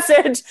 Where's the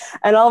message?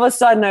 And all of a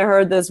sudden I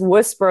heard this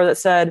whisper that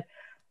said,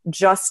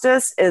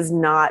 justice is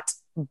not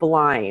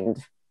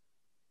blind.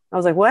 I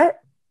was like, what?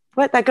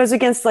 What? That goes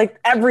against like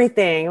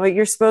everything. Like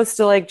you're supposed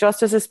to like,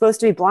 justice is supposed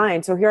to be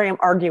blind. So here I am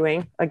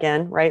arguing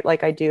again, right?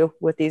 Like I do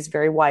with these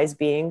very wise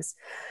beings.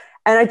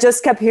 And I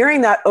just kept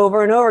hearing that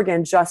over and over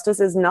again. Justice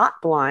is not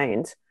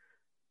blind.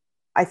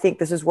 I think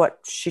this is what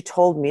she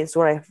told me. This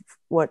is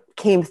what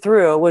came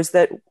through, was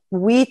that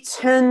we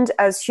tend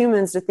as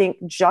humans to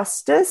think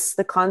justice,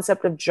 the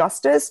concept of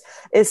justice,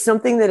 is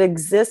something that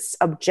exists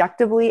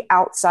objectively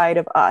outside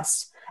of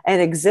us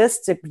and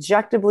exists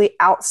objectively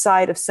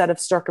outside of set of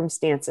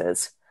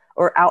circumstances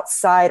or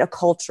outside a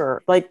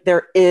culture. Like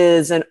there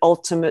is an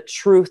ultimate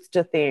truth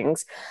to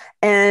things.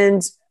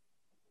 And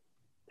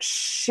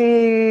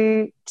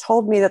she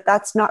told me that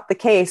that's not the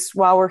case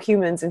while we're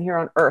humans and here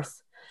on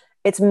Earth.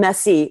 It's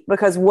messy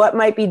because what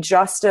might be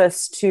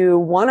justice to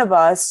one of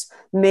us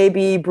may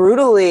be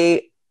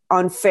brutally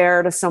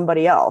unfair to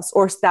somebody else,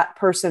 or that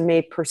person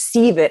may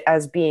perceive it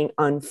as being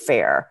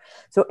unfair.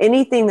 So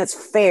anything that's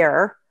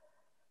fair,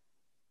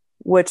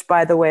 which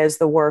by the way is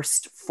the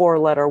worst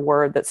 4-letter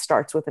word that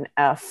starts with an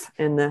F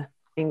in the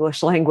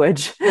English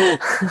language.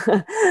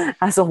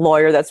 As a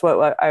lawyer, that's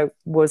what I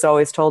was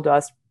always told to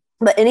us.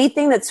 But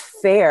anything that's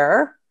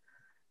fair,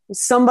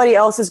 somebody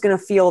else is going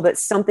to feel that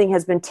something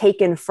has been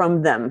taken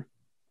from them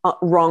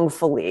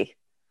wrongfully,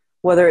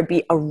 whether it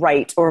be a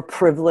right or a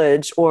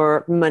privilege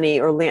or money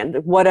or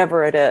land,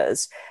 whatever it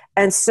is.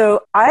 And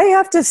so I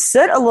have to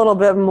sit a little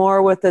bit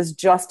more with this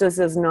justice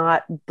is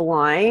not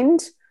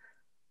blind,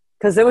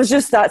 because it was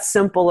just that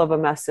simple of a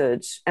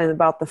message and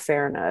about the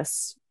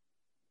fairness.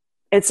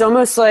 It's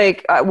almost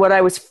like what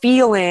I was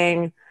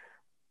feeling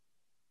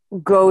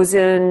goes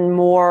in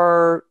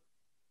more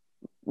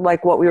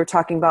like what we were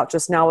talking about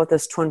just now with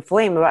this twin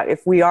flame, about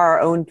if we are our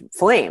own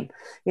flame,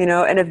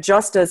 and if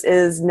justice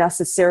is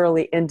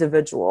necessarily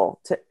individual,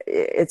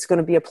 it's going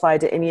to be applied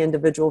to any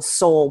individual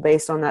soul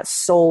based on that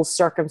soul's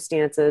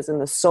circumstances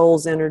and the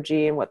soul's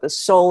energy and what the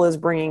soul is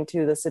bringing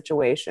to the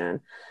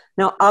situation.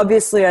 Now,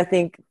 obviously, I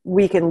think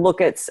we can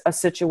look at a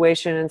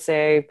situation and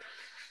say,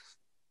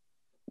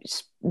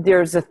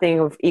 there's a thing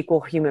of equal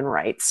human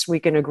rights.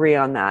 We can agree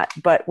on that.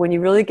 But when you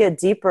really get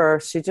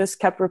deeper, she just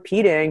kept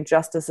repeating,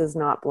 justice is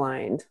not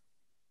blind.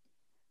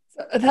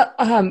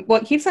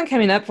 What keeps on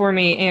coming up for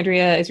me,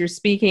 Andrea, as you're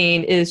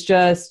speaking, is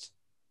just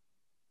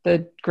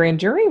the grand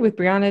jury with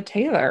Breonna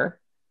Taylor.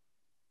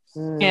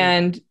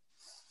 And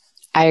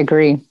I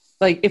agree.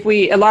 Like if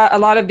a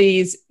lot of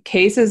these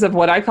cases of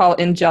what I call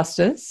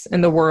injustice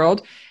in the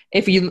world,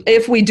 if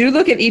we do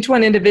look at each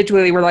one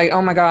individually, we're like,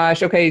 oh my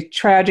gosh, okay,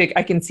 tragic.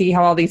 I can see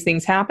how all these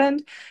things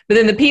happened. But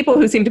then the people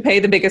who seem to pay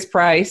the biggest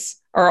price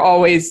are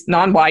always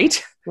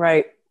non-white.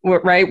 Right.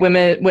 Right.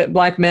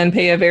 Black men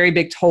pay a very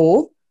big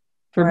toll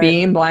for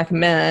being Black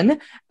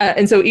men.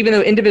 And so even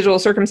though individual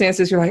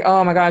circumstances, you're like,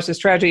 oh my gosh, this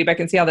tragedy, but I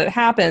can see how that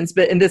happens.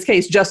 But in this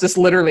case, justice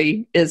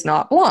literally is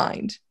not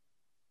blind.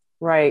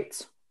 Right.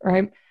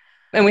 Right.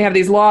 And we have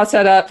these laws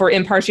set up for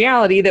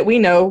impartiality that we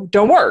know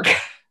don't work.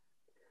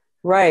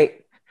 Right.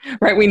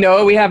 Right. We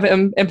know we have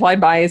implied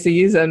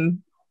biases,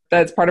 and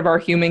that's part of our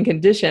human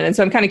condition. And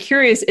so I'm kind of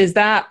curious, is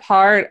that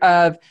part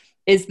of,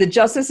 is the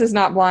justice is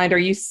not blind? Are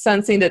you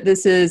sensing that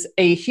this is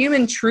a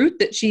human truth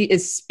that she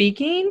is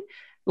speaking?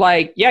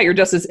 Like, yeah, your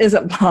justice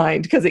isn't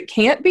blind because it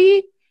can't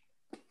be?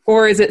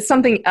 Or is it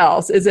something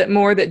else? Is it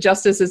more that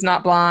justice is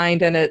not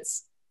blind and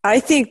it's...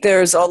 I think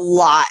there's a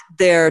lot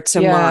there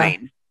to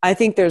mine. I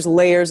think there's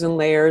layers and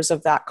layers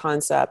of that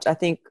concept. I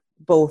think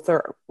both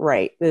are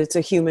right. It's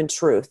a human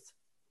truth.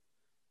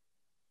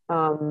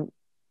 And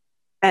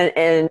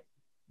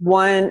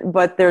one,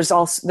 but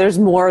there's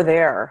more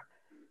there,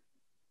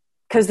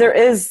 because there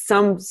is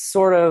some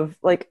sort of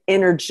like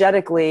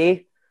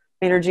energetically,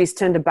 energies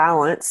tend to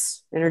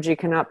balance. Energy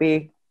cannot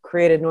be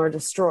created nor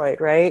destroyed,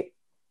 right?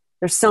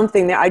 There's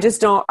something there. I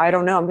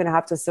don't know. I'm going to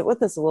have to sit with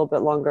this a little bit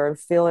longer and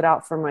feel it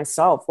out for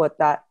myself, what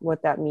that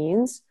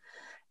means.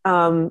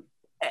 And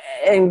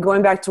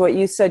going back to what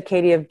you said,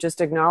 Katie, of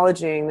just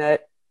acknowledging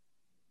that,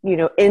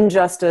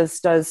 injustice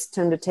does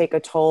tend to take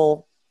a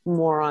toll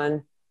more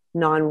on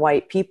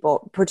non-white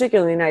people,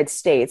 particularly in the United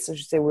States. I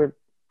should say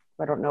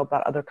I don't know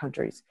about other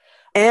countries.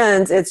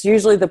 And it's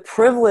usually the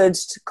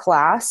privileged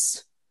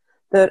class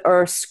that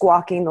are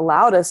squawking the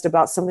loudest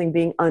about something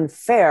being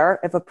unfair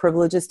if a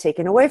privilege is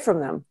taken away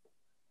from them.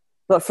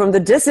 But from the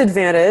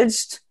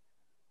disadvantaged,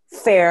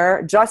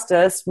 fair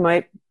justice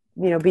might,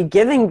 be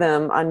giving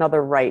them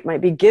another right,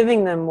 might be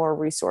giving them more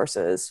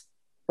resources.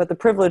 But the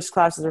privileged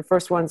classes are the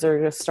first ones that are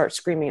going to start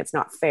screaming it's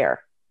not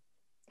fair.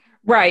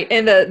 Right.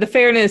 And the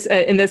fairness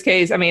in this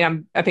case, I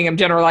think I'm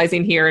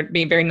generalizing here and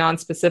being very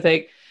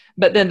non-specific,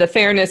 but then the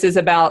fairness is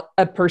about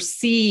a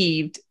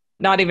perceived,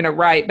 not even a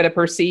right, but a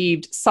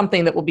perceived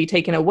something that will be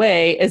taken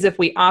away, as if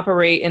we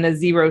operate in a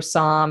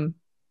zero-sum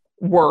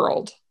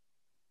world.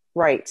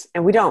 Right.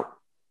 And we don't.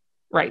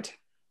 Right.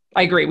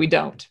 I agree. We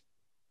don't.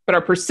 But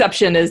our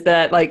perception is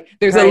that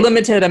there's a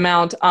limited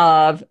amount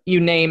of,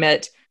 you name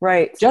it,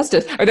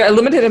 justice, or there a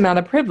limited amount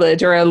of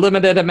privilege or a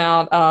limited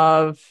amount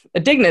of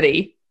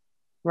dignity.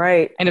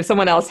 Right. And if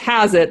someone else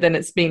has it, then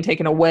it's being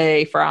taken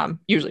away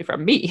usually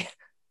from me.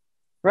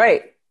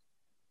 Right.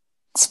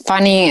 It's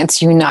funny.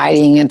 It's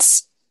uniting.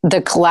 It's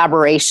the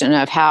collaboration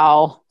of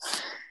how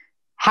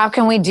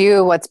can we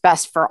do what's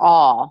best for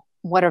all,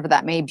 whatever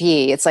that may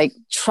be. It's like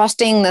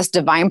trusting this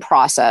divine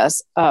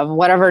process of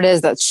whatever it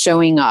is that's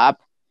showing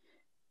up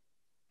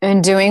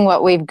and doing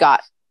what we've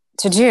got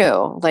to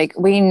do. Like,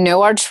 we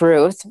know our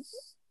truth,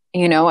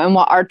 and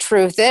what our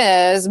truth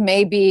is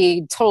may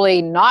be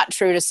totally not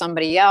true to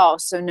somebody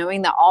else. So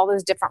knowing that all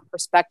those different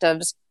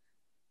perspectives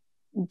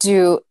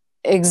do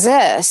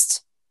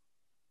exist.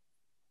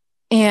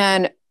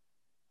 And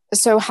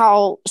so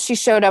how she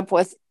showed up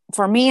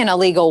for me in a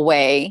legal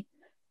way,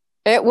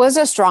 it was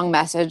a strong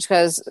message,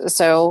 because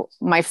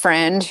my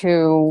friend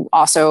who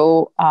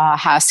also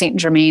has Saint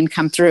Germain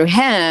come through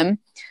him,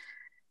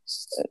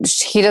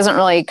 he doesn't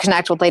really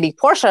connect with Lady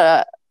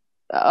Portia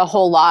a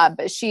whole lot,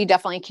 but she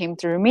definitely came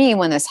through me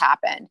when this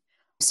happened.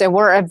 So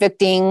we're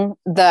evicting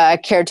the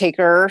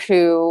caretaker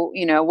who,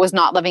 was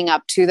not living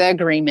up to the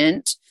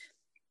agreement.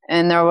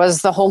 And there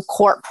was the whole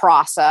court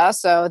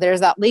process. So there's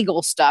that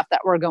legal stuff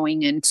that we're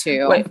going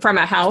into. Wait, from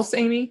a house,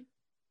 Amy?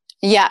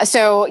 Yeah.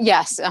 So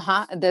yes.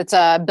 That's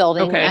a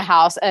building, a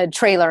house, a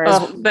trailer.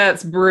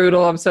 That's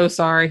brutal. I'm so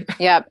sorry.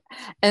 Yep.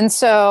 And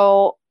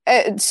so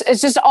it's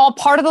just all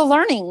part of the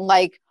learning.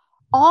 Like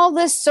all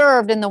this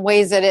served in the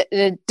ways that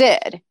it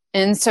did.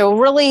 And so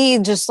really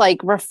just like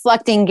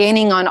reflecting,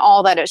 gaining on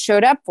all that it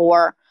showed up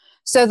for.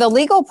 So the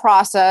legal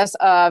process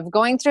of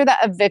going through the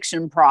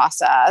eviction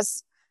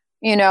process,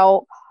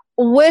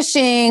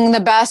 wishing the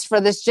best for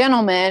this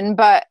gentleman,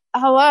 but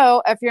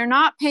hello, if you're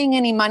not paying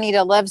any money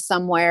to live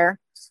somewhere,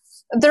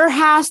 there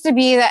has to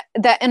be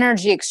that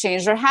energy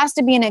exchange. There has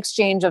to be an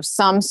exchange of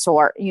some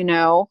sort,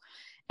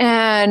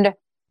 and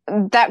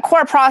that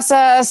court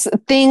process,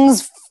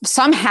 things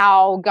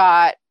somehow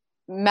got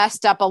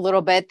messed up a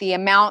little bit. The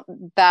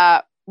amount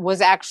that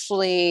was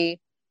actually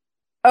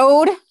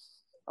owed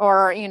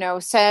or,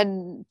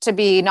 said to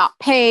be not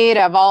paid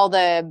of all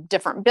the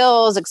different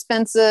bills,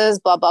 expenses,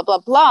 blah, blah, blah,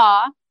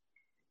 blah.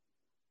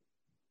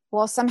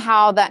 Well,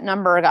 somehow that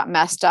number got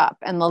messed up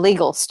and the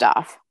legal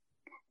stuff.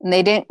 And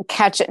they didn't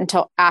catch it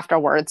until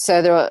afterwards.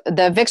 So the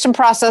eviction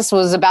process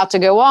was about to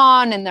go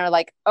on and they're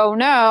like, oh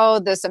no,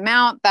 this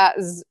amount that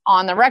is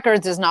on the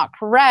records is not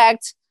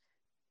correct.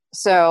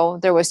 So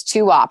there was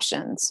two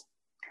options.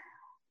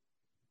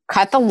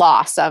 Cut the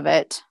loss of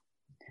it,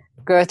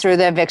 go through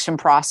the eviction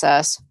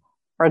process,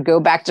 or go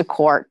back to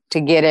court to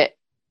get it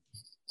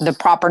the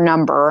proper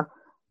number,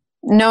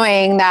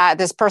 knowing that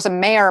this person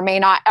may or may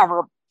not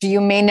ever,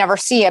 you may never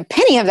see a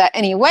penny of that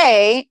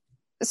anyway.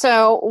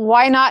 So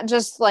why not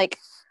just like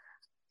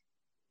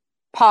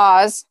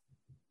pause?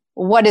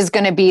 What is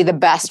going to be the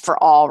best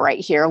for all right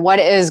here? What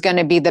is going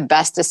to be the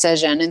best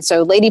decision? And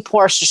so Lady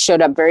Portia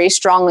showed up very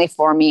strongly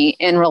for me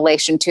in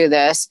relation to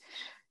this,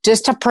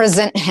 just to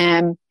present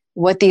him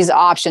with these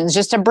options,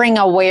 just to bring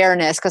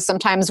awareness, because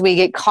sometimes we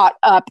get caught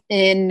up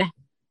in,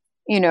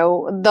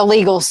 the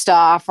legal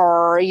stuff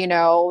or,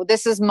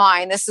 this is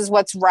mine, this is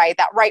what's right,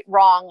 that right,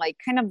 wrong, like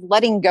kind of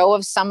letting go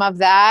of some of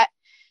that.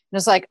 And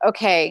it's like,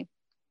 okay,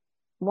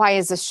 why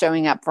is this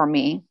showing up for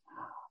me?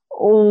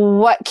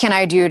 What can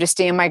I do to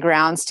stay in my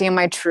ground, stay in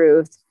my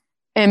truth,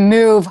 and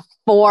move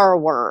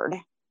forward?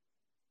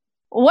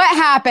 What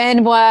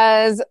happened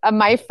was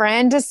my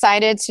friend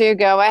decided to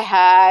go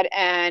ahead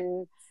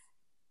and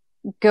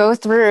go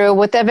through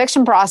with the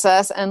eviction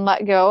process and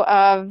let go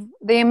of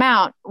the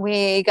amount.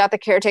 We got the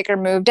caretaker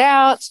moved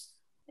out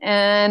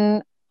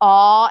and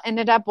all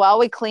ended up well.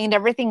 We cleaned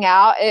everything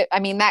out.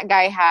 That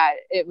guy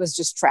it was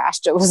just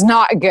trashed. It was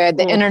not good.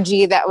 The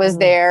energy that was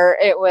there,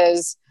 it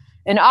was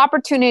an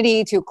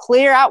opportunity to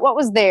clear out what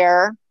was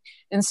there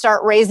and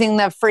start raising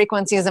the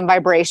frequencies and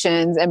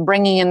vibrations and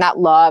bringing in that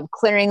love,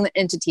 clearing the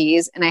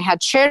entities. And I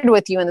had shared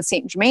with you in the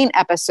Saint Germain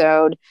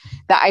episode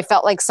that I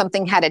felt like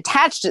something had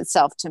attached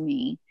itself to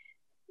me.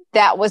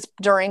 That was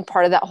during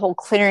part of that whole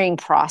clearing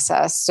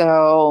process.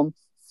 So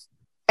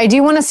I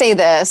do want to say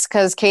this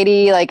because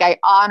Katie, like I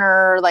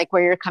honor like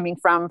where you're coming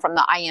from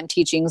the I Am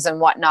teachings and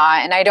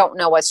whatnot. And I don't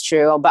know what's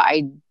true, but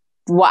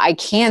what I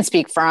can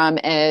speak from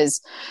is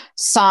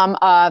some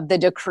of the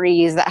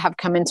decrees that have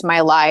come into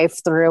my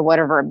life through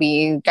whatever it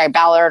be, Guy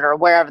Ballard or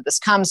wherever this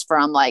comes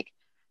from. Like,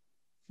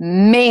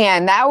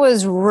 man, that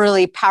was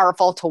really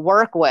powerful to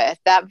work with.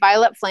 That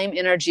violet flame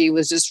energy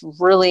was just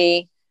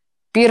really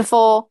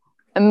beautiful,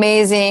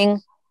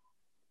 amazing.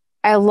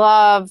 I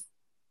love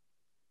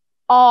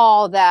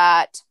all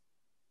that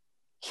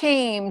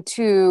came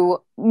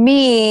to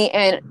me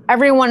and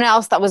everyone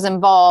else that was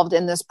involved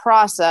in this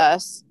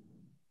process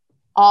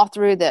all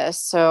through this.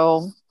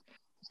 So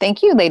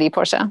thank you, Lady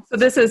Portia. So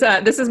this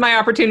is my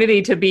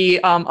opportunity to be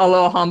a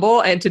little humble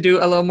and to do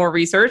a little more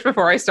research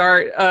before I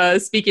start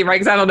speaking, right?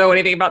 Because I don't know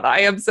anything about the I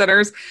Am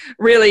centers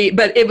really,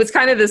 but it was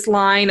kind of this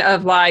line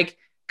of like,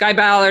 Guy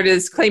Ballard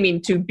is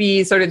claiming to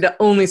be sort of the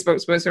only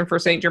spokesperson for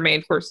Saint Germain.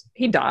 Of course,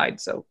 he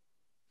died, so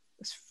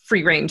it's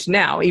free range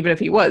now, even if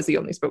he was the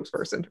only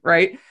spokesperson,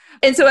 right?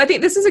 And so I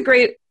think this is a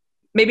great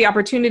maybe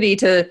opportunity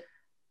to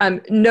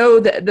know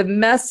that the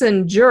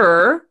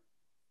messenger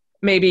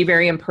may be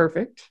very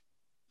imperfect.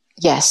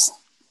 Yes.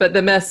 But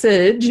the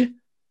message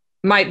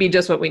might be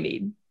just what we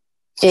need.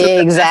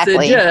 Exactly.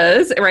 So the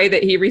messages, right,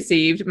 that he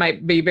received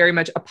might be very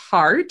much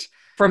apart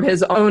from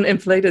his own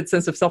inflated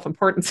sense of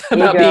self-importance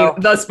about being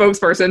the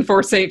spokesperson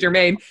for Saint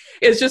Germain.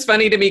 It's just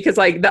funny to me because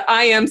like the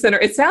I Am Center,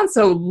 it sounds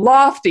so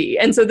lofty.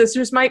 And so this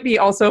just might be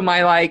also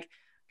my like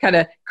kind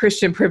of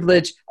Christian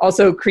privilege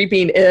also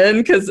creeping in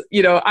because,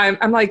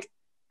 I'm like,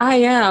 I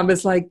am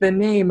is like the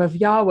name of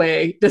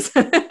Yahweh. And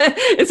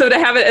so to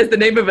have it as the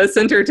name of a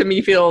center to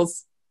me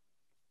feels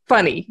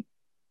funny.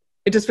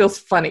 It just feels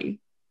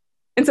funny.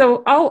 And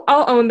so I'll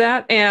own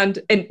that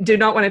and do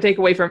not want to take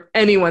away from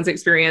anyone's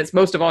experience,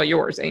 most of all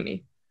yours,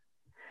 Amy.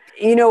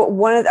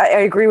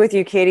 I agree with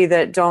you, Katie,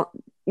 that don't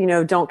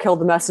kill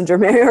the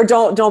messenger, or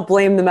don't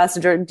blame the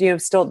messenger.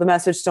 Still the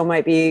message still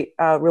might be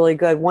really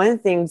good. One of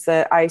the things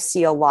that I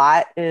see a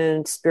lot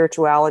in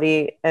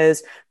spirituality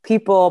is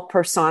people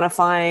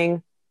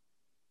personifying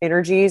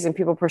energies and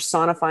people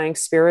personifying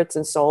spirits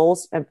and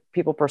souls and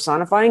people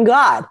personifying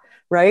God,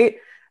 right?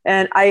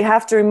 And I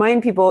have to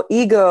remind people,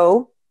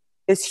 ego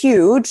is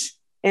huge.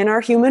 in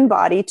our human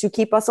body to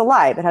keep us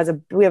alive.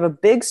 We have a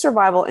big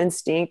survival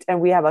instinct,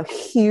 and we have a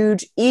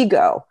huge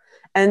ego,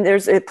 and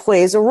it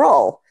plays a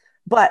role.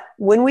 But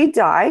when we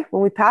die,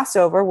 when we pass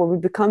over, when we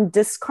become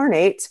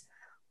discarnate,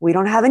 we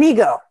don't have an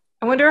ego.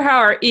 I wonder how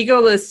our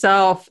egoless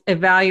self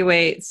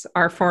evaluates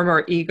our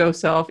former ego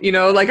self.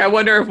 I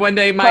wonder if one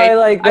day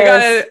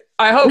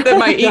I hope that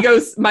my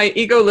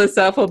egoless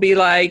self will be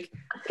like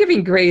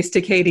giving grace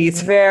to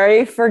Katie's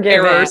very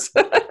forgiving errors.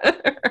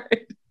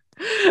 Right.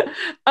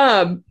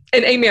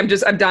 And Amy, I'm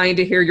dying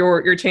to hear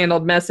your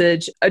channeled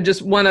message.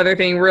 Just one other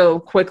thing real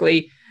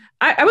quickly.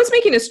 I was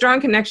making a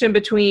strong connection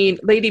between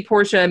Lady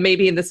Portia,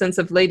 maybe in the sense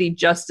of Lady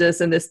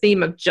Justice, and this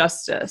theme of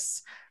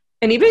justice.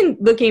 And even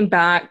looking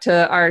back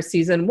to our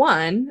season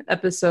 1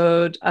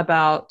 episode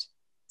about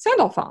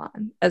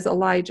Sandalphon as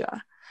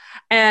Elijah.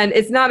 And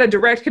it's not a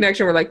direct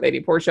connection where like Lady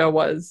Portia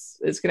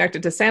is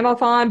connected to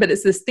Sandalphon, but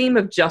it's this theme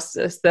of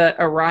justice that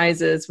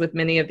arises with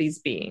many of these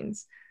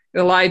beings.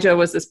 Elijah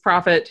was this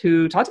prophet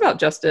who talked about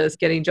justice,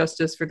 getting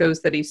justice for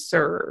those that he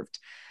served.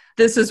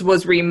 This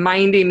was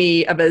reminding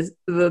me of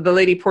the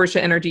Lady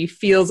Portia energy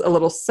feels a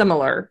little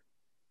similar.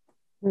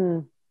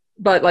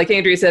 But like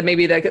Andrea said,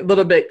 maybe like a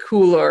little bit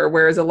cooler,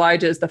 whereas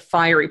Elijah is the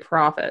fiery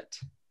prophet.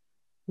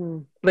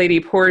 Lady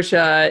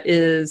Portia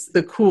is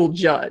the cool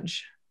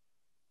judge.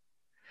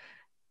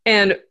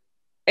 And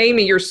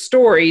Amy, your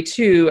story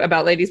too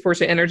about Lady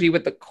Portia energy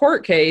with the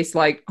court case,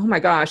 like, oh my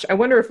gosh, I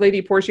wonder if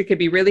Lady Portia could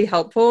be really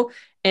helpful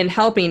in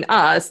helping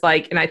us,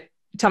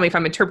 tell me if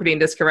I'm interpreting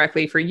this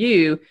correctly for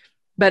you,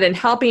 but in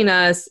helping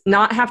us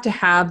not have to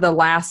have the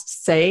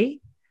last say.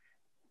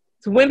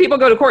 So when people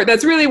go to court,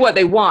 that's really what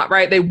they want,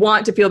 right? They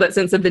want to feel that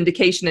sense of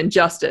vindication and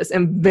justice.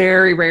 And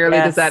very rarely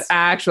does that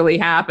actually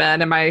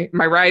happen. Am I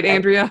right,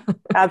 Andrea?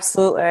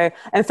 Absolutely.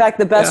 In fact,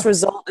 the best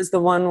result is the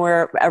one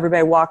where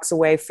everybody walks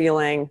away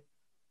feeling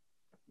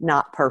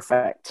not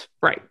perfect.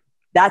 Right.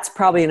 That's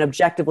probably an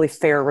objectively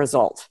fair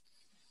result.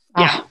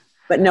 Yeah.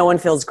 But no one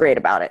feels great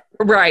about it.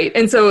 Right.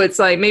 And so it's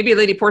like maybe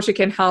Lady Portia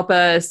can help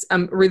us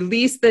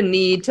release the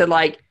need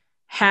to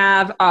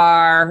have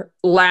our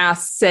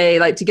last say,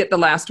 to get the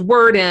last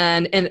word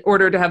in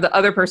order to have the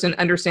other person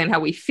understand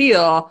how we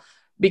feel,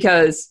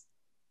 because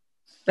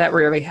that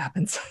rarely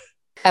happens.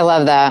 I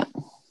love that.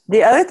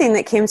 The other thing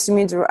that came to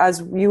me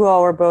as you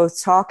all were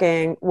both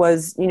talking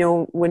was,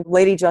 when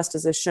Lady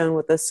Justice is shown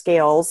with the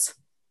scales,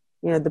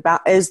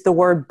 is the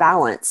word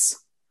balance.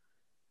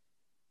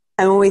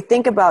 And when we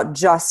think about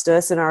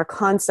justice and our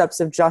concepts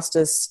of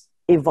justice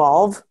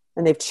evolve,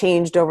 and they've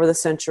changed over the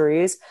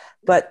centuries,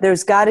 but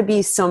there's got to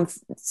be some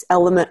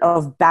element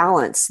of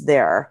balance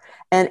there.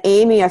 And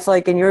Amy, I feel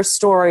like in your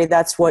story,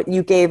 that's what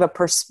you gave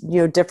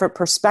different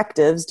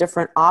perspectives,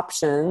 different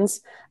options.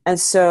 And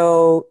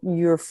so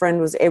your friend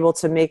was able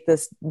to make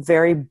this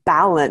very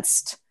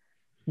balanced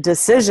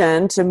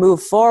decision to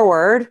move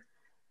forward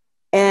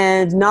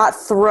and not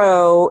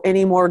throw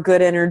any more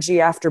good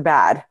energy after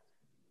bad.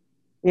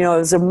 It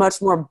was a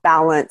much more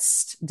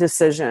balanced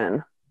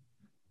decision.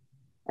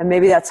 And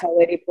maybe that's how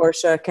Lady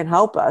Portia can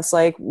help us,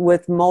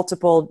 with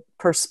multiple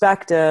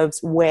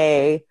perspectives,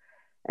 weigh,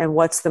 and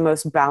what's the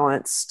most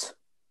balanced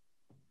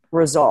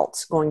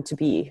result going to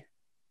be.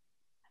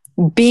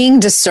 Being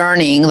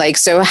discerning,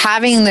 so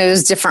having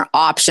those different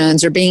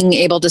options or being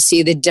able to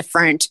see the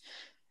different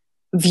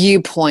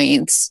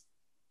viewpoints,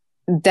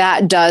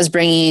 that does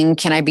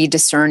can I be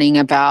discerning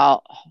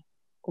about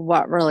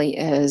what really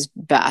is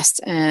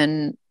best.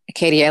 And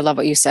Katie, I love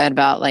what you said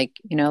about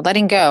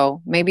letting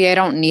go. Maybe I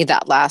don't need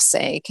that last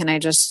say. Can I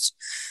just,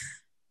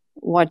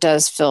 what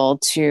does feel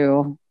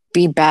to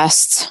be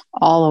best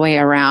all the way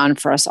around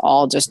for us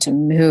all just to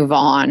move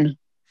on?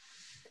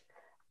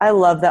 I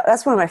love that.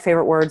 That's one of my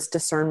favorite words,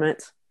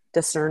 discernment,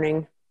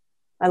 discerning.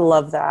 I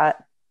love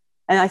that.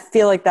 And I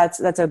feel like that's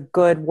a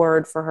good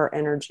word for her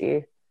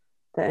energy,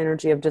 the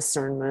energy of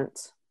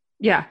discernment.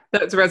 Yeah,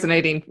 that's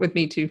resonating with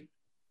me too.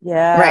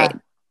 Yeah. Right.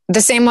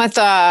 The same with,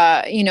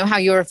 how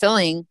you were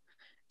feeling,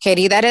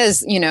 Katie. That is,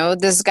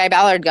 this Guy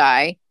Ballard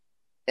guy.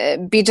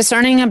 Be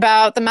discerning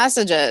about the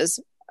messages.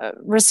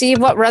 Receive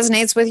what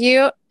resonates with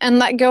you and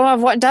let go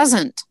of what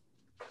doesn't.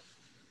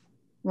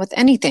 With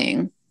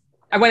anything.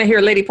 I want to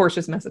hear Lady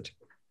Portia's message.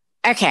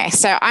 Okay,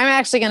 so I'm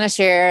actually going to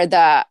share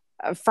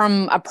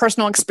from a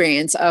personal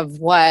experience of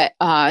what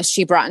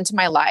she brought into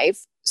my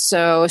life.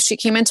 So she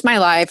came into my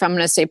life, I'm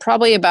going to say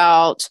probably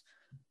about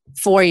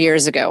 4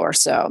 years ago or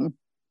so.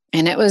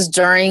 And it was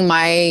during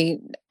my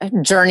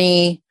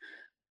journey,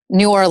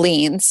 New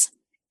Orleans.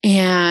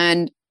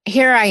 And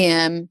here I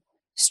am,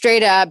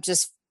 straight up,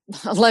 just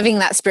living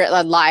that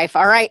spirit-led life.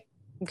 All right,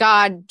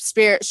 God,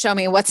 Spirit, show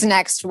me what's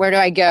next. Where do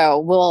I go?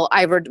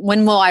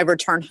 When will I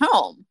return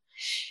home?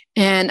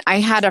 And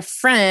I had a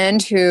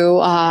friend who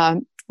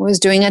was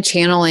doing a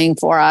channeling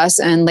for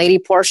us, and Lady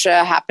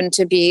Portia happened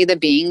to be the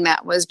being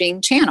that was being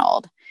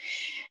channeled.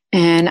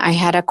 And I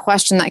had a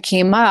question that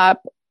came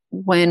up: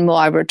 when will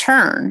I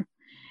return?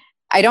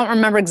 I don't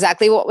remember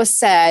exactly what was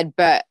said,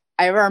 but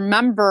I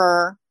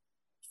remember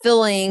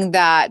feeling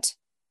that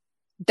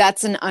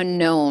that's an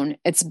unknown.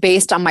 It's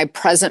based on my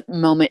present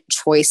moment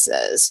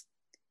choices.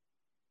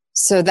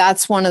 So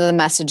that's one of the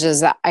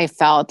messages that I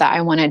felt that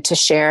I wanted to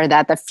share,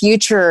 that the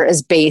future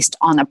is based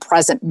on the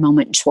present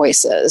moment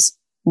choices.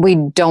 We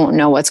don't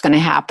know what's going to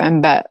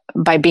happen, but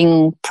by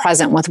being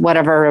present with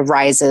whatever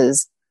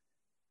arises,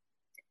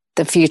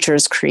 the future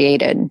is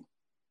created.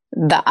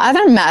 The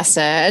other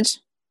message,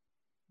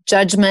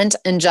 judgment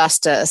and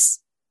justice,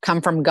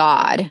 come from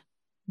God,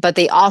 but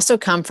they also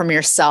come from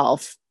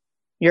yourself,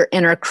 your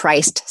inner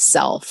Christ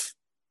self.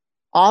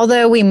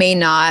 Although we may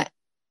not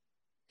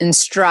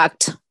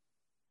instruct,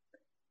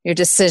 your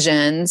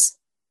decisions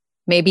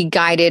may be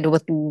guided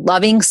with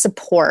loving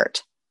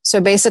support.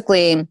 So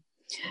basically,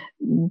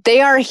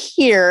 they are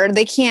here.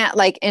 They can't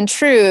like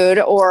intrude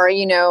or,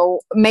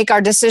 make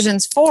our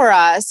decisions for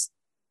us,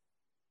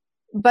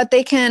 but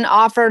they can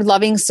offer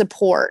loving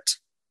support.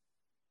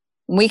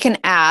 We can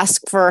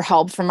ask for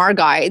help from our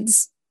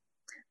guides,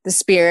 the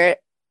spirit,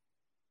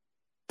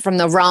 from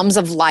the realms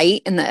of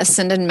light and the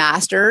ascended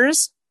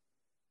masters,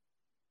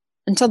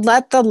 and to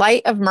let the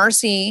light of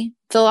mercy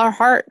fill our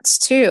hearts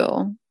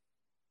too,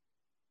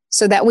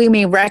 so that we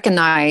may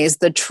recognize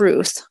the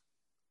truth,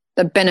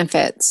 the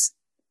benefits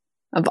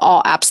of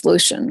all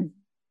absolution.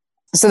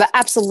 So the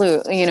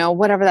absolute,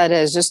 whatever that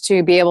is, just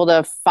to be able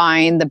to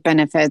find the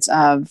benefits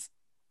of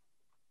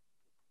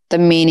the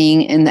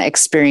meaning and the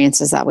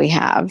experiences that we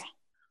have.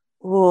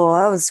 Oh,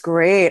 that was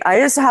great. I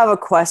just have a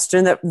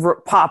question that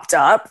popped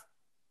up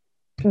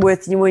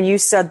with you when you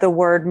said the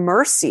word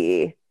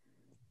mercy.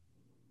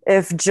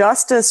 If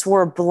justice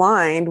were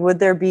blind, would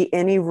there be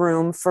any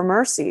room for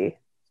mercy?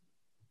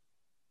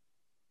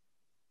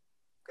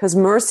 Because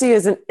mercy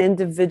is an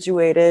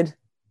individuated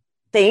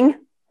thing,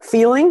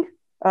 feeling,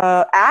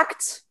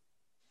 act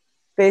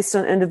based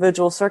on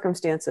individual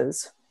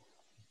circumstances.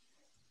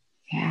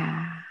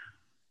 Yeah.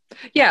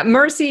 Yeah,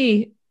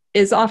 mercy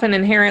is often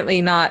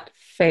inherently not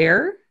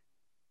fair.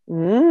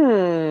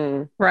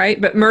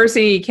 Right? But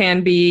mercy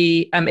can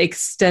be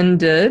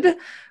extended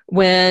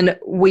when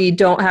we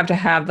don't have to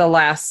have the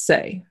last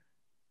say.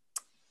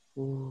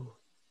 Ooh.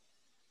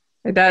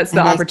 That's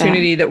the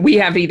opportunity that we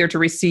have either to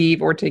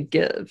receive or to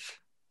give,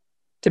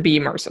 to be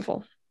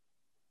merciful.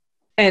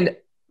 And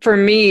for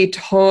me,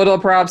 total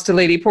props to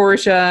Lady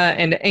Portia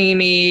and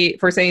Amy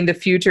for saying the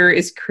future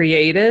is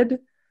created.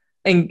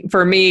 And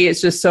for me,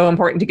 it's just so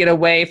important to get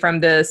away from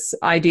this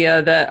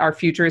idea that our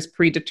future is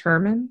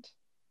predetermined.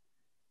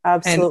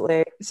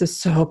 Absolutely.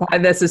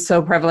 And this is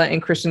so prevalent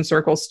in Christian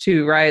circles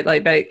too, right?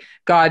 Like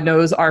God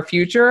knows our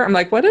future. I'm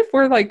like, what if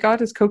we're like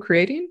God is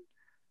co-creating?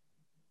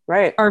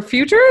 Right. Our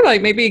future?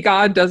 Like maybe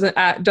God doesn't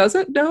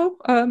know.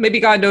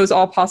 Maybe God knows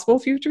all possible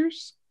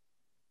futures.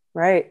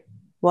 Right.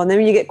 Well, and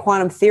then you get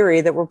quantum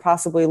theory that we're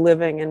possibly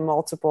living in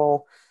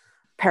multiple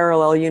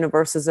parallel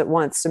universes at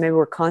once. So maybe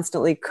we're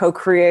constantly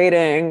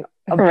co-creating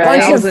a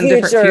bunch of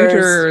different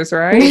futures,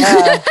 right?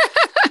 Yeah.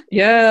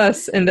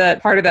 Yes. And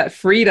that part of that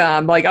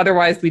freedom, like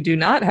otherwise we do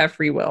not have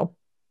free will.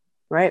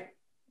 Right.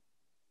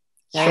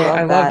 Yeah,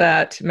 I love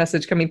that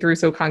message coming through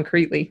so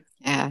concretely.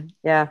 Yeah.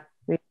 Yeah,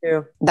 me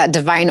too. That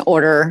divine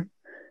order,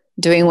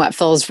 doing what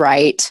feels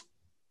right,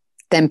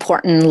 the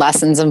important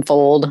lessons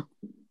unfold.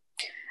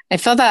 I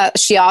feel that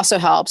she also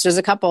helps. There's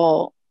a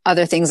couple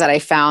other things that I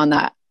found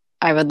that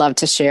I would love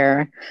to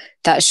share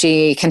that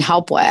she can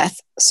help with.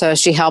 So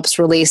she helps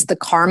release the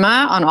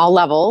karma on all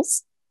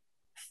levels,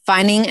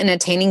 finding and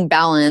attaining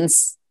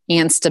balance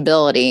and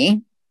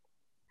stability,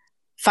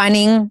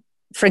 finding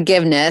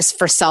forgiveness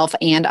for self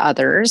and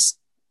others,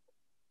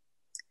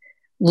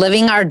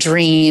 living our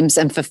dreams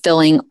and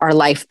fulfilling our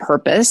life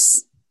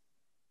purpose,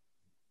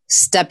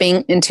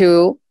 stepping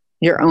into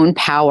your own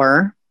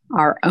power,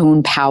 our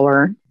own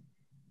power,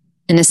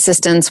 and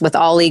assistance with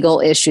all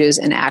legal issues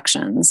and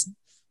actions.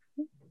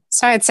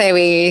 So I'd say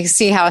we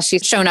see how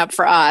she's shown up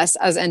for us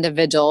as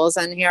individuals,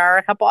 and here are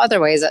a couple other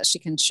ways that she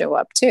can show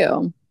up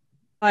too.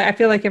 I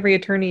feel like every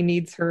attorney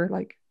needs her,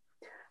 like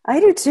I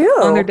do too,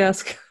 on their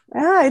desk.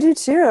 Yeah, I do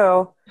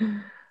too.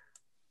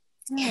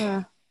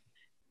 Yeah.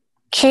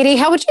 Katie,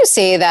 how would you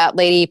say that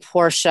Lady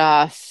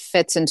Portia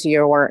fits into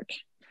your work?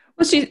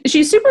 Well,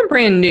 she's super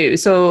brand new,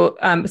 so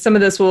some of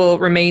this will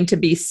remain to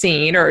be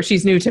seen, or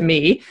she's new to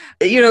me.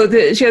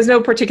 She has no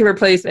particular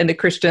place in the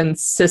Christian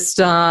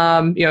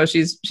system.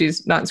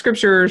 She's not in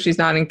scripture. She's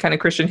not in kind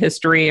of Christian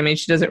history. I mean,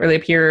 she doesn't really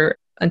appear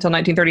until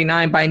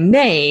 1939 by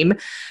name,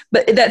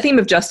 but that theme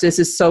of justice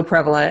is so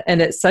prevalent,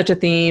 and it's such a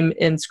theme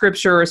in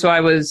scripture. So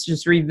I was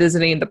just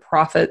revisiting the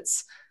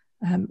prophets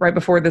right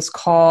before this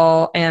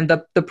call, and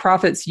the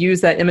prophets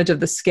use that image of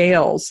the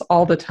scales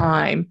all the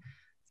time.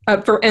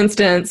 For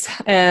instance,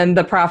 and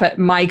the prophet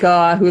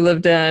Micah, who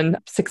lived in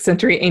 6th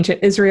century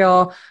ancient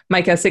Israel,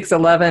 Micah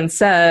 6:11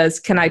 says,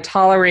 "Can I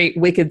tolerate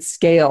wicked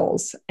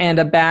scales and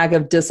a bag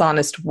of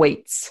dishonest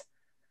weights?"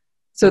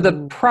 So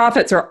the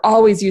prophets are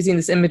always using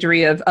this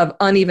imagery of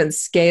uneven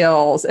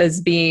scales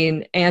as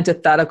being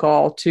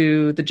antithetical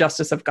to the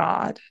justice of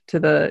God, to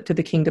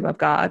the kingdom of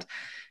God.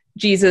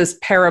 Jesus'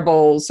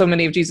 parables, so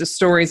many of Jesus'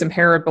 stories and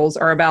parables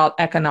are about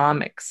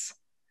economics.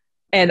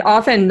 And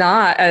often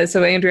not,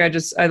 so Andrea,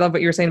 I love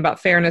what you were saying about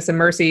fairness and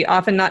mercy,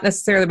 often not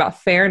necessarily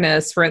about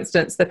fairness. For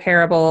instance, the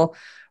parable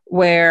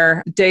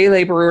where day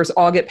laborers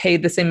all get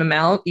paid the same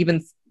amount,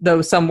 even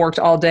though some worked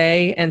all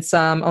day and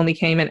some only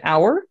came an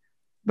hour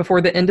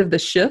before the end of the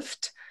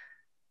shift.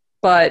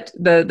 But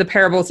the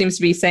parable seems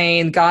to be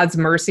saying God's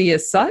mercy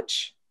is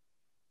such,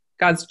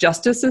 God's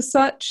justice is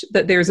such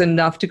that there's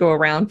enough to go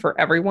around for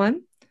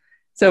everyone.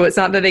 So it's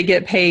not that they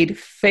get paid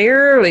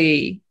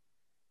fairly,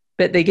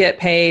 but they get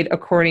paid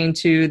according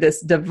to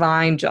this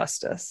divine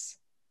justice.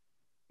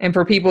 And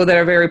for people that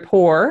are very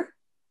poor,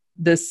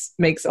 this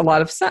makes a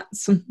lot of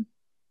sense.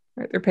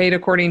 Right? They're paid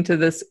according to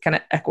this kind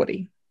of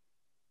equity.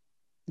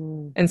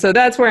 And so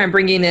that's where I'm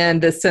bringing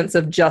in this sense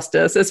of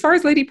justice. As far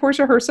as Lady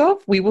Portia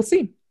herself, we will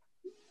see.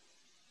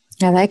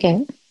 I like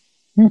it.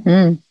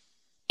 Mm-hmm.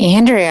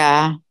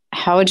 Andrea,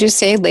 how would you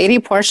say Lady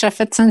Portia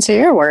fits into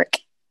your work?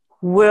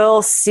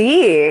 We'll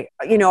see.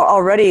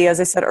 Already, as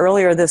I said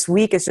earlier, this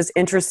week, it's just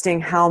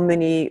interesting how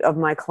many of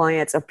my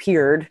clients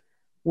appeared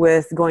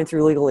with going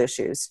through legal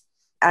issues.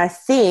 I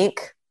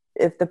think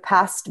if the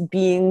past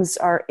beings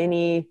are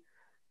any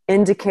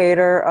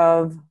indicator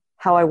of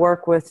how I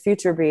work with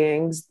future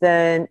beings,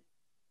 then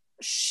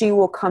she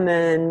will come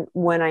in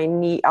when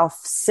I'll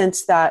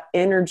sense that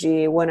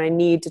energy when I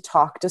need to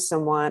talk to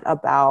someone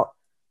about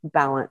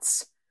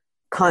balance,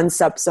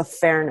 concepts of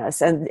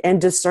fairness and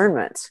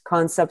discernment,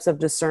 concepts of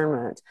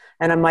discernment.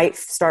 And I might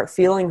start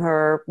feeling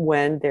her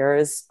when there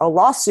is a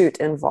lawsuit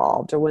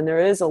involved or when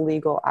there is a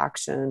legal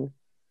action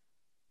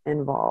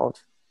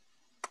involved.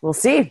 We'll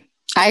see.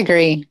 I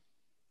agree.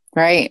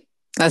 Right.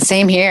 The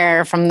same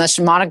here from the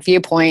shamanic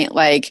viewpoint,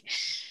 like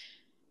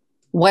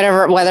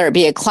whether it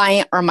be a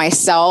client or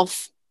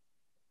myself,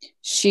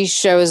 she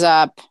shows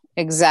up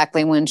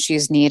exactly when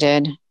she's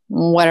needed,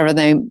 whatever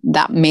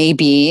that may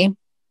be.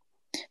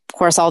 Of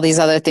course, all these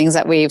other things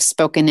that we've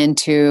spoken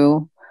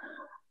into,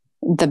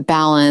 the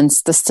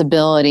balance, the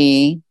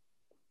stability,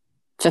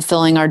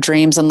 fulfilling our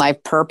dreams and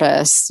life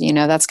purpose,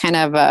 that's kind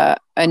of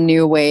a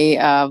new way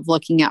of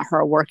looking at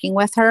her, working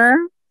with her.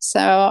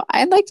 So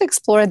I'd like to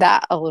explore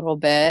that a little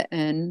bit.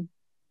 And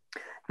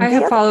I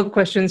have follow-up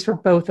questions for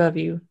both of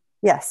you.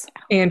 Yes.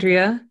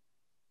 Andrea,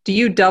 do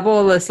you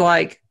double as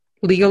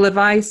legal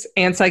advice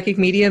and psychic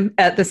medium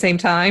at the same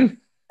time?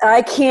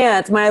 I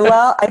can't.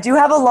 I do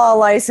have a law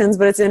license,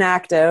 but it's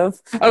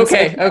inactive.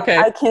 Okay. So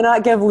I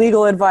cannot give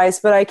legal advice,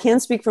 but I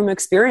can speak from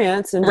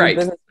experience and do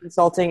business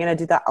consulting, and I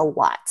do that a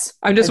lot.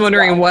 I'm just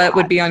wondering what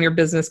would be on your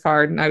business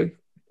card. And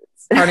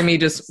part of me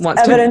just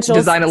wants to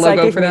design a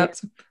logo for that.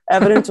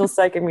 Evidential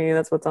psychic medium,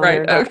 that's what's on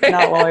there,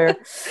 not lawyer.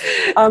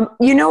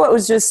 What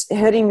was just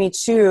hitting me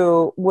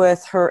too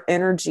with her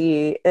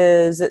energy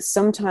is that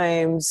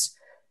sometimes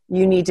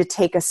you need to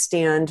take a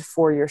stand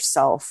for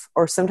yourself,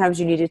 or sometimes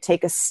you need to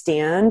take a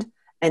stand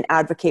and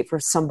advocate for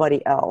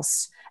somebody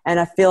else. And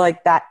I feel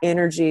like that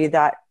energy,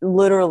 that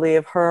literally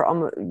of her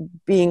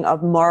being a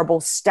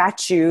marble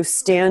statue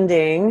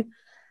standing,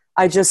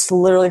 I just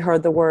literally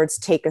heard the words,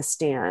 take a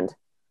stand.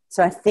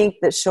 So I think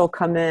that she'll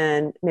come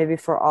in maybe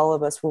for all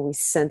of us when we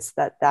sense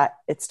that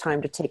it's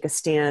time to take a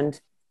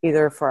stand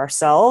either for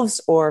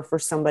ourselves or for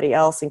somebody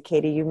else. And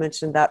Katie, you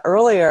mentioned that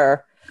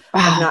earlier,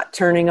 of not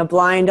turning a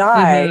blind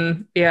eye.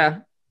 Mm-hmm. Yeah.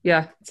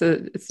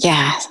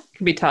 It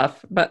can be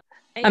tough. But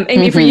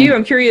Amy, for you,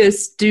 I'm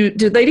curious, do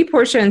Lady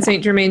Portia and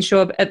Saint Germain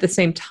show up at the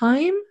same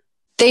time?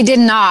 They did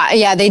not.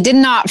 Yeah, they did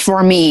not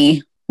for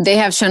me. They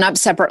have shown up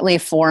separately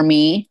for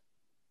me.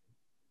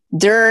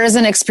 There is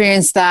an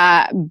experience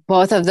that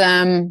both of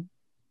them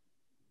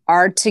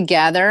are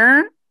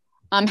together.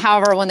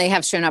 However, when they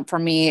have shown up for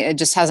me, it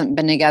just hasn't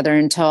been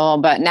together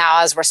but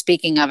now as we're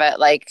speaking of it,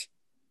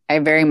 I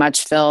very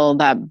much feel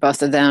that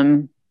both of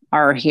them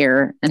are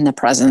here in the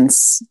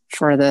presence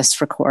for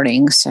this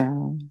recording.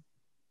 So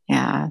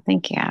yeah, I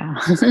think,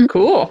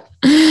 Cool.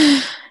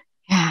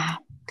 Yeah.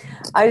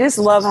 I just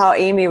love how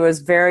Amy was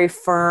very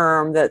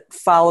firm that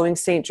following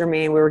Saint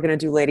Germain, we were going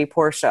to do Lady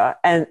Portia,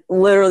 and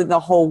literally the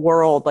whole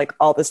world,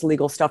 all this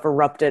legal stuff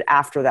erupted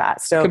after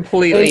that. So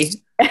completely.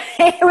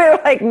 We were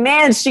like,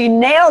 man, she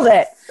nailed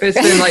it. It's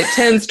been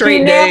 10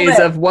 straight days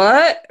of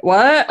what?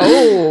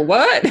 Oh,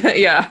 what?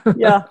 Yeah.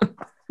 Yeah.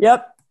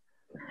 Yep.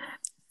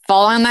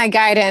 Following that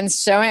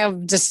guidance,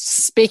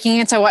 just speaking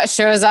into what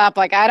shows up.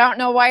 I don't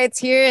know why it's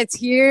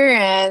here.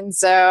 And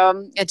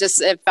so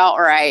it felt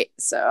right.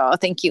 So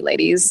thank you,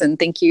 ladies. And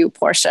thank you,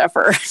 Portia,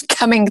 for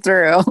coming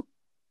through.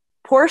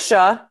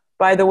 Portia,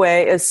 by the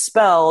way, is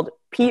spelled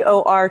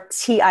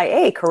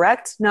Portia,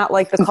 correct? Not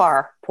like the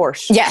car,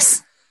 Porsche.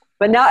 Yes.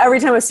 But now every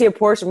time I see a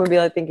Porsche, I'm going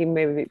to be thinking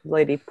maybe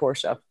Lady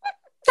Portia.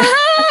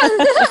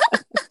 I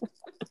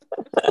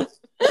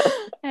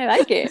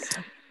like it.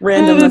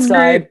 Random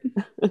aside.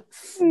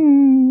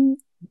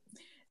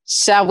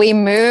 Shall we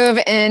move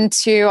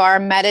into our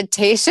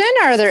meditation?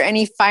 Are there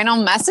any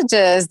final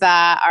messages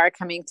that are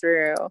coming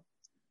through?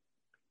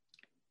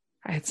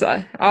 It's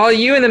all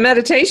you in the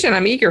meditation.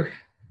 I'm eager.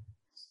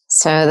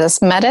 So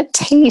this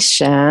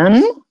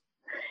meditation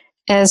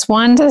is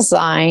one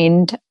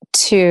designed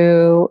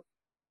to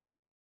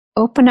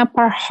open up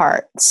our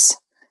hearts,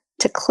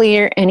 to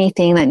clear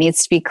anything that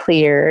needs to be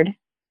cleared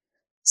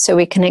so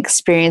we can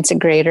experience a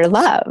greater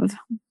love.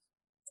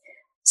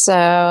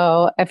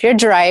 So if you're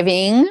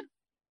driving,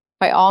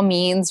 by all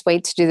means,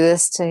 wait to do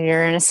this till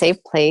you're in a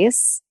safe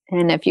place.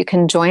 And if you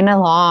can join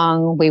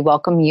along, we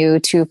welcome you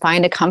to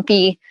find a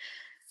comfy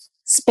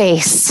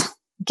space,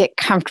 get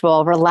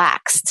comfortable,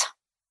 relaxed.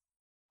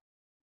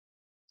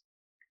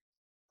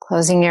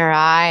 Closing your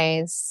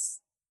eyes.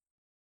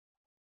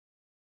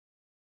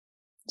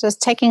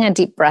 Just taking a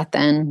deep breath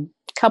in,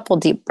 a couple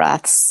deep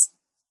breaths.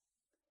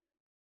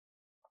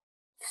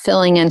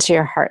 Filling into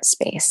your heart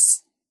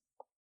space.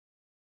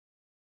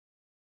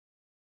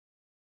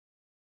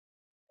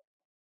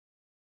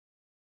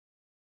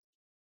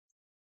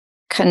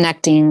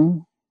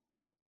 Connecting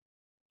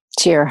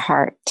to your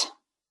heart.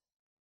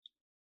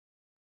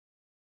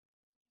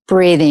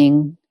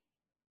 Breathing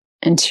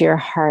into your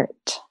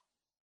heart.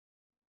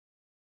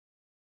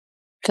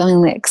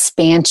 Feeling the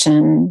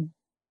expansion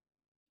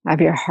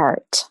of your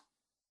heart.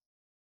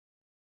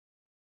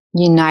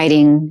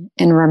 Uniting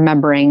and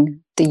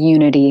remembering the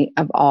unity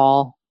of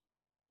all.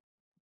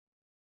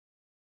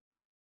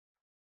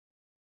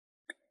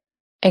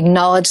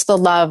 Acknowledge the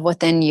love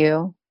within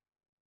you,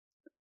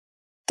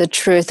 the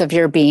truth of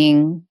your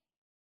being.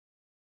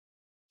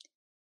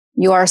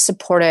 You are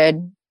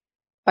supported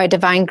by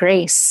divine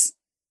grace.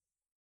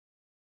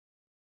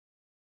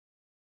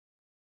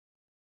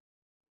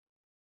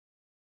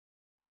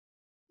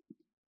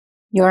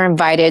 You are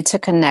invited to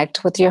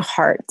connect with your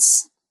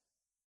heart's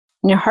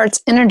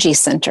energy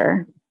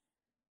center,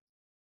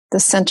 the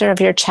center of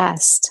your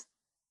chest.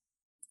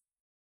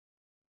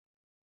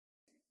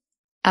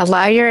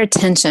 Allow your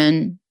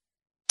attention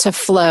to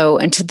flow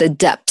into the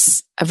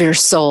depths of your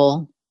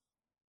soul,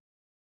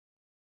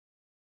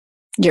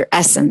 your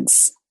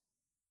essence,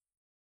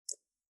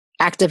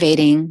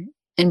 activating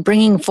and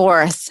bringing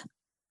forth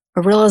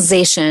a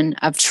realization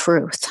of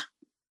truth.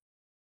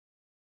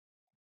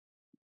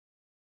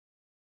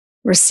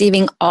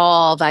 Receiving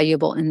all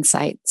valuable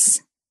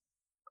insights.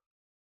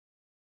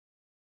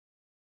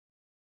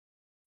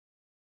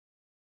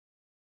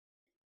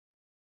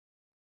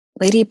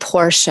 Lady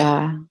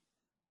Portia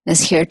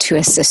is here to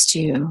assist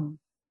you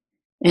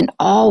in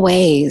all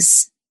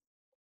ways.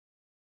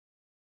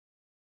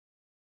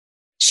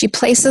 She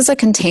places a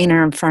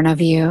container in front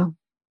of you.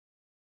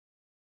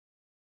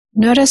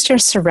 Notice your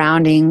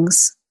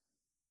surroundings.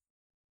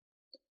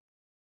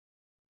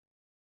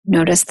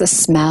 Notice the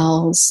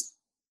smells,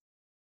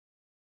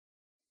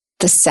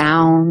 the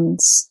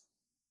sounds,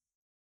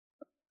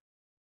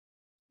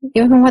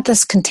 even what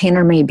this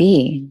container may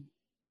be.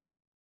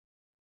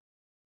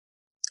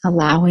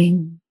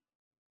 Allowing.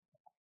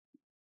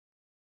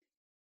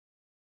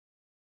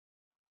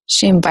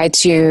 She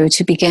invites you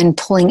to begin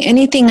pulling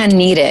anything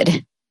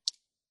unneeded,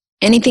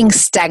 anything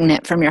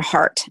stagnant from your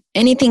heart,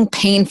 anything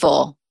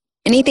painful,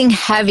 anything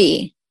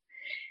heavy,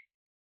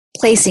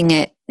 placing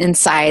it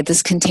inside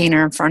this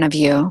container in front of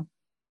you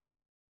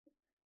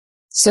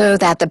so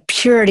that the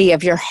purity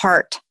of your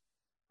heart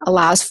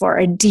allows for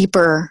a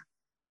deeper,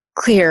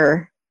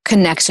 clear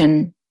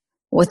connection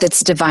with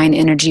its divine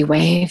energy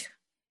wave.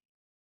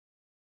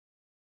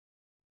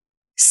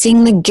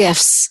 Seeing the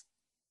gifts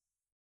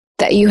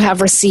that you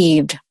have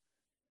received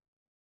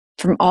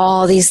from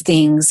all these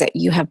things that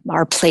you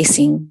are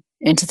placing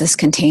into this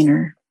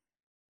container.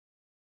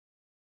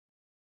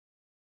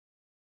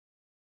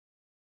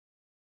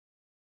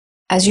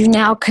 As you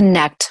now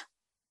connect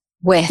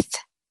with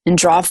and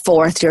draw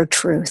forth your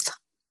truth,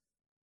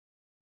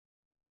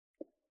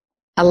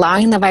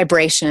 allowing the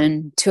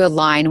vibration to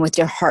align with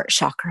your heart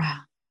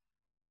chakra,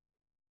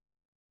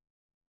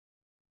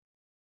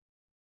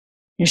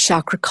 your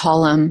chakra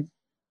column,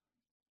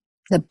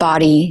 the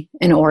body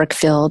and auric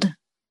field.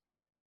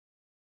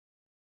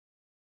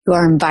 You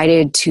are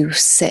invited to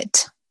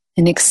sit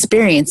and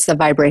experience the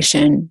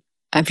vibration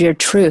of your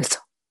truth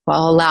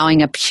while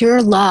allowing a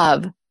pure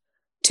love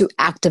to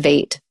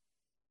activate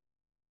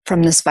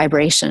from this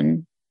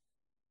vibration.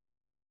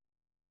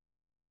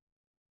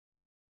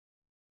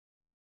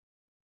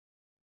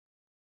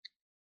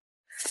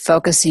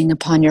 Focusing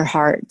upon your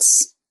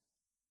hearts.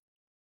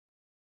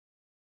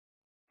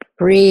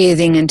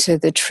 Breathing into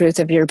the truth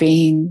of your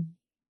being.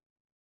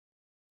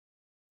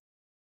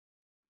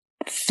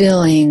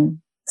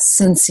 Feeling,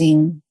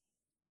 sensing,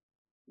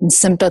 and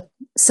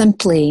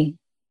simply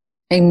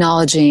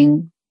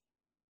acknowledging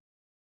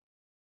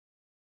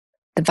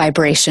the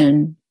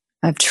vibration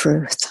of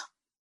truth.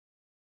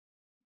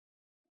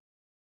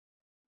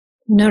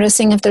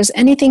 Noticing if there's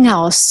anything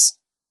else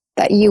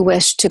that you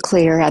wish to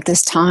clear at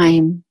this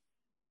time.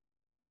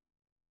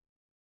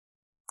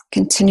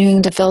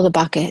 Continuing to fill the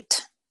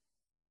bucket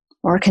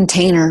or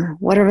container,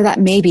 whatever that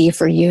may be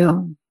for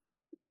you.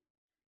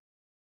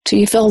 Do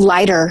you feel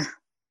lighter,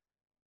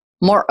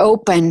 more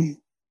open?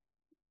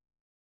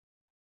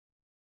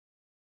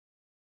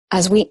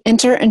 As we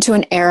enter into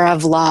an era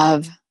of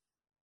love,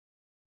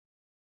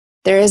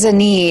 there is a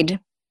need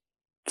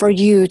for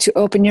you to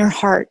open your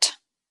heart.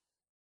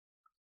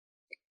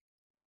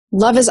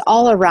 Love is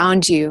all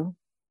around you,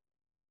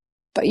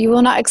 but you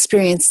will not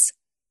experience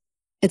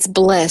its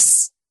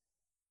bliss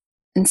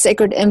and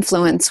sacred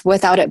influence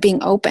without it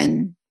being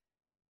open.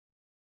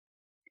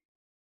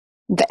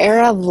 The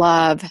era of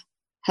love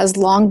has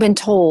long been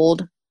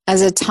told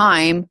as a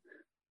time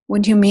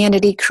when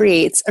humanity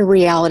creates a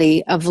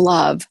reality of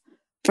love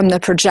from the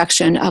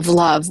projection of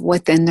love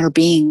within their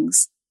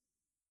beings.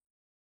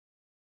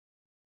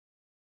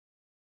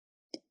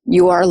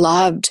 You are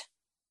loved,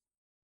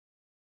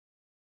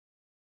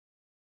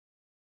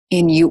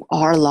 and you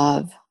are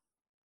love.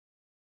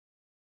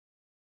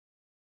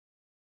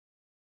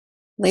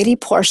 Lady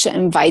Portia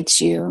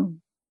invites you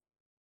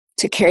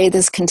to carry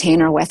this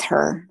container with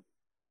her.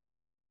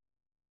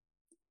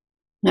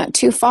 Not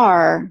too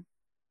far,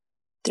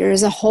 there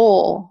is a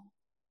hole.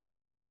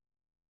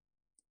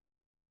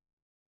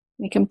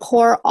 You can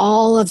pour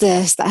all of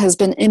this that has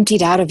been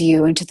emptied out of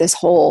you into this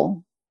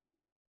hole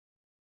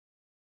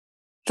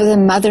for the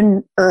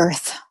Mother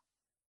Earth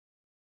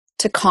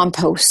to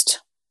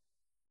compost,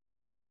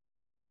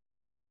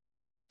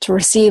 to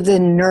receive the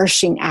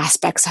nourishing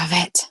aspects of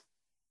it,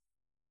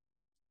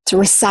 to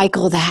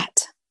recycle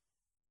that,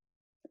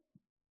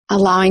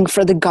 allowing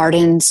for the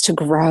gardens to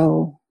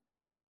grow.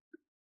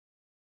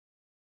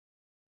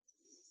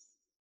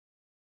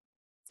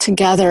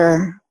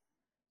 Together,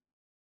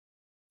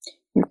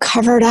 you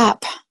cover it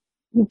up,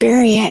 you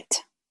bury it,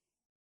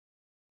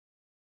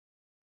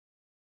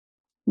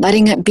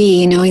 letting it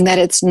be, knowing that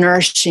it's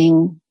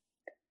nourishing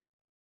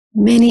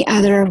many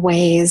other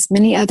ways,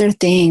 many other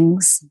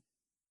things.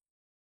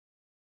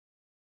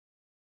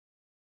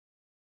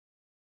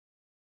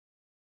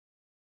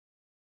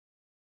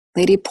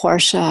 Lady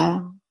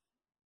Portia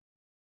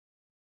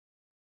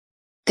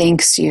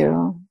thanks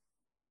you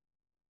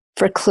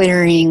for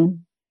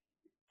creating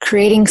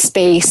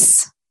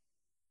space,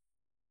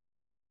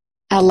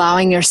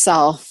 allowing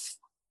yourself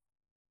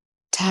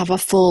to have a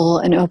full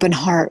and open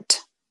heart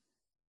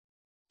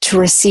to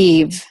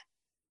receive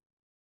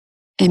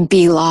and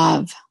be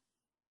love.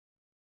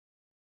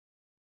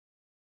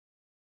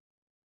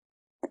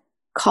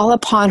 Call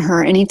upon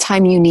her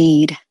anytime you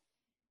need.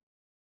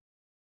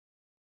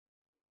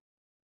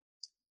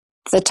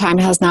 The time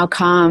has now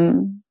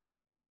come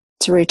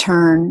to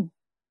return.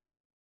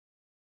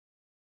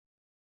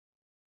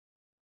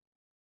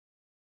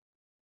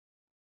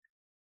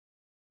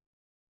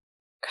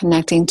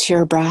 Connecting to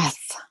your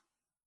breath.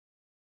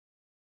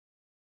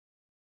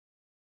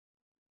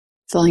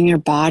 Filling your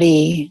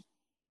body.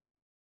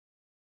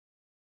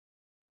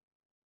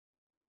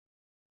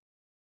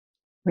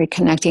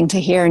 Reconnecting to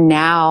here and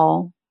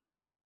now.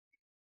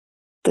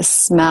 The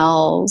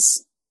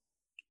smells,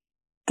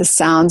 the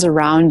sounds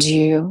around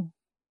you.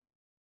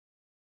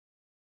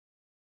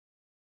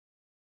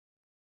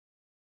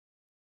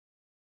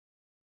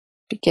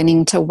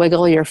 Beginning to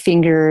wiggle your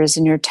fingers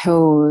and your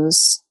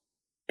toes.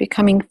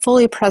 Becoming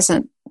fully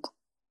present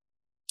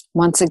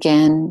once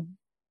again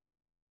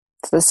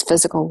to this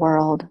physical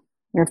world,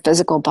 your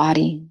physical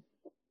body.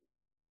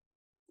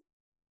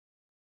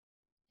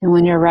 And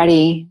when you're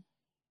ready,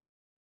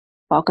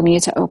 welcome you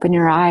to open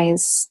your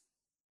eyes.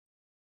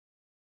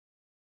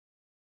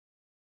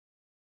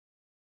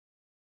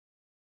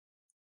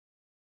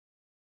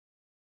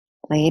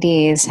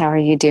 Ladies, how are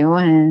you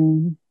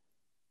doing?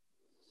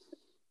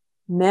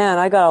 Man,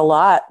 I got a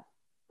lot.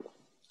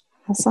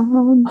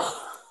 Awesome.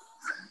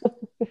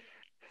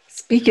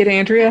 Speak it,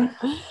 Andrea.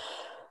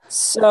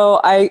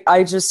 So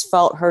I just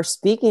felt her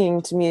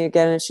speaking to me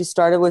again, and she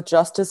started with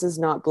 "Justice is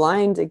not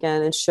blind"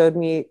 again, and showed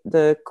me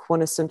the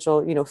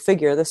quintessential,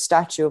 figure, the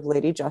statue of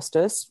Lady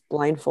Justice,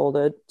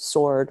 blindfolded,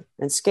 sword,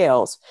 and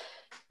scales.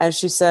 And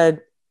she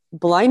said,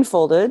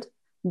 blindfolded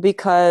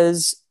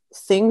because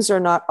things are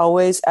not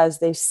always as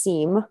they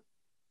seem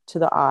to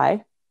the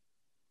eye.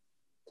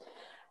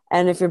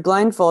 And if you're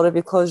blindfolded, if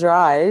you close your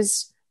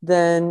eyes,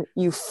 then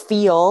you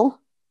feel.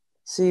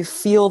 So you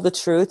feel the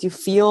truth, you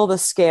feel the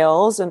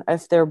scales, and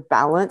if they're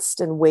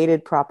balanced and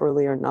weighted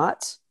properly or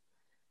not.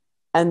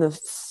 And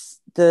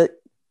the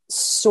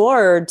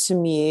sword to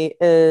me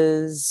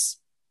is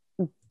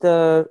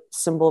the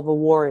symbol of a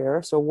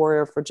warrior, so a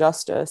warrior for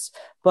justice.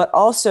 But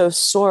also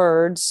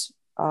swords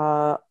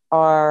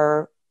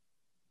are,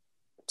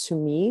 to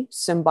me,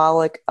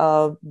 symbolic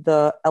of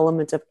the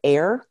element of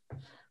air,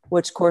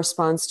 which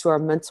corresponds to our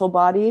mental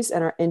bodies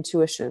and our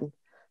intuition.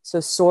 So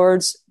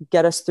swords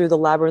get us through the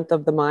labyrinth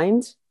of the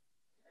mind.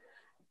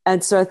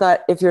 And so I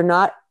thought, if you're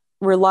not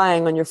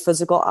relying on your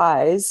physical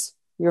eyes,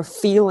 you're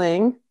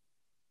feeling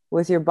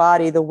with your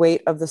body the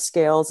weight of the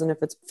scales and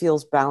if it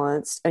feels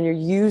balanced, and you're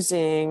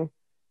using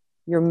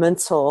your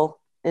mental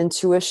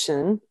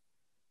intuition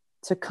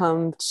to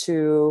come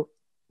to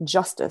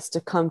justice, to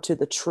come to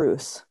the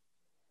truth.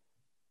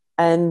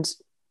 And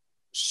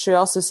she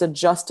also said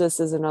justice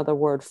is another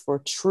word for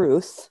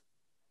truth.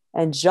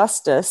 And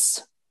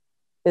justice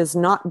is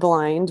not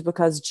blind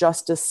because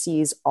justice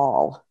sees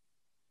all.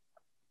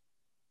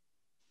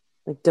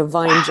 Like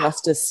divine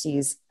justice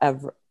sees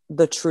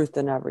the truth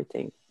in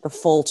everything, the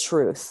full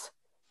truth.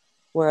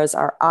 Whereas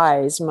our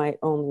eyes might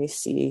only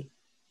see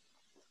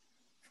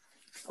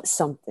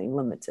something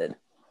limited.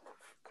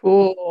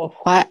 Cool.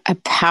 What a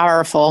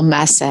powerful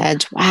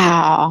message.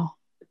 Wow.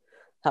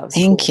 That was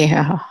Thank cool.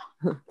 you.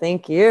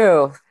 Thank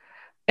you.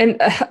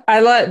 And I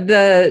love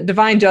the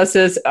divine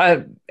justice.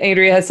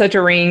 Andrea has such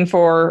a ring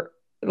for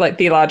like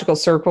theological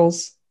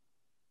circles.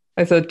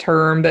 It's a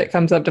term that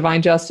comes up,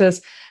 divine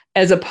justice,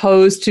 as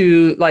opposed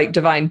to like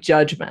divine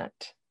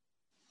judgment.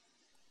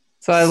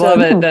 So I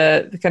love it,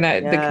 the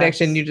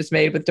connection you just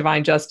made with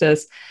divine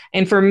justice.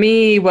 And for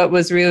me, what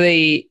was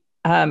really,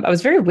 I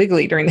was very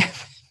wiggly during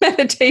that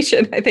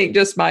meditation. I think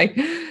just my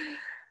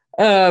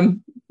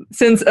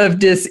sense of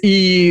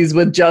dis-ease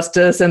with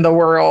justice in the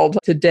world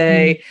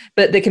today,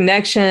 but the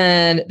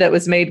connection that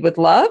was made with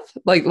love,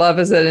 like love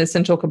is an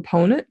essential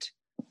component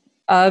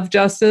of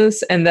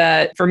justice. And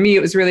that for me,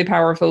 it was really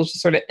powerful to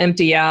sort of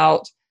empty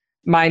out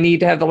my need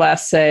to have the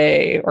last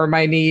say or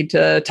my need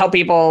to tell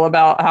people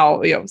about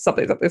how,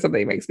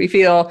 something makes me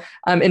feel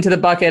into the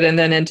bucket and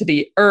then into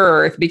the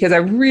earth, because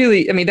that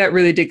really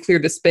did clear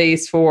the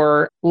space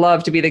for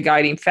love to be the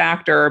guiding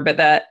factor, but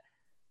that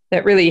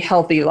really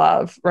healthy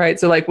love, right?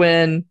 So like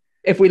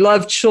if we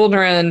love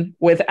children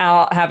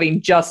without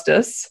having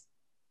justice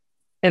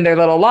in their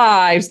little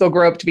lives, they'll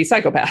grow up to be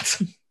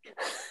psychopaths.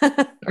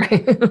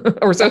 Right?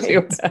 Or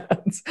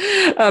sociopaths.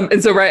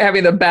 And so, right,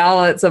 having the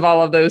balance of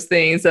all of those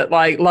things, that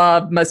like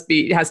love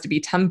has to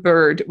be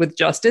tempered with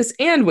justice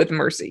and with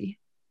mercy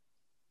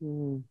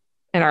in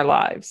our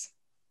lives.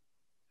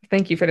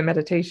 Thank you for the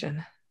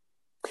meditation.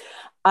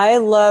 I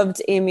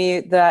loved,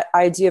 Amy, that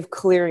idea of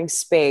clearing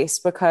space,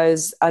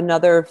 because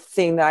another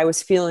thing that I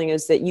was feeling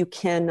is that you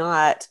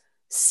cannot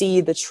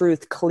see the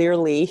truth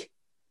clearly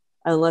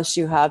unless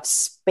you have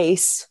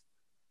space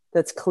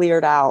that's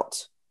cleared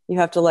out. You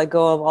have to let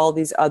go of all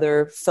these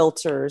other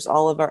filters,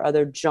 all of our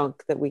other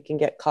junk that we can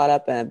get caught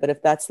up in. But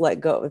if that's let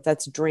go, if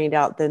that's drained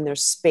out, then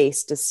there's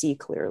space to see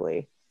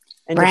clearly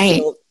and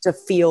to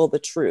feel the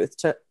truth,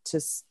 to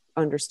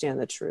understand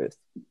the truth.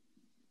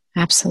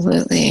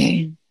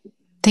 Absolutely.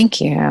 Thank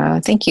you.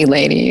 Thank you,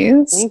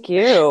 ladies. Thank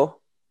you.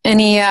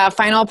 Any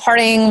final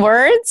parting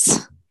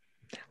words?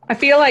 I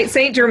feel like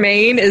Saint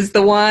Germain is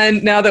the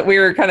one, now that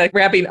we're kind of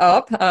wrapping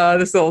up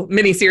this little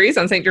mini series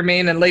on Saint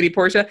Germain and Lady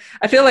Portia.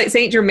 I feel like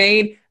Saint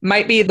Germain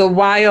might be the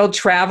wild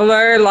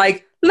traveler,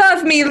 like,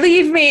 love me,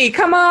 leave me,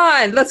 come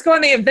on, let's go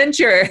on the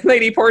adventure.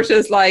 Lady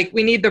Portia's like,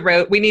 we need the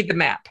road, we need the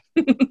map.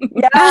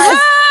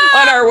 Yes.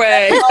 On our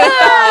way.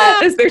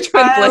 As they're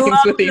twin flames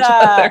with each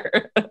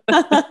other.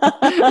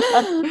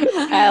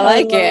 I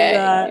like it.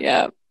 That.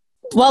 Yep.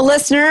 Well,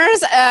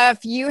 listeners,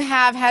 if you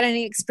have had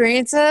any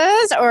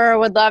experiences or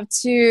would love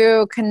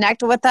to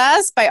connect with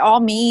us, by all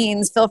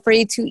means, feel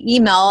free to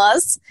email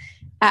us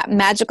at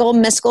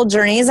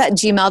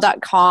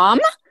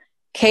magicalmysticaljourneys@gmail.com.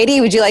 Katie,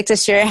 would you like to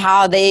share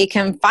how they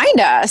can find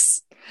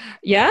us?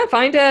 Yeah,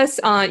 find us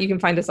you can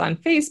find us on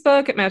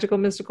Facebook at Magical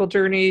Mystical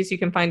Journeys. You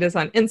can find us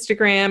on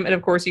Instagram. And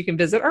of course, you can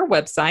visit our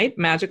website,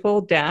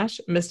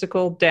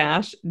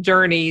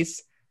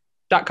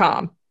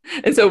 magical-mystical-journeys.com.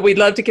 And so we'd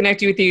love to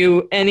connect with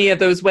you any of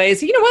those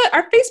ways. You know what?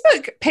 Our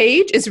Facebook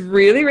page is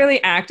really,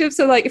 really active.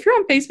 So like if you're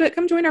on Facebook,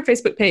 come join our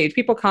Facebook page.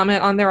 People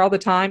comment on there all the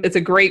time. It's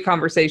a great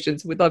conversation.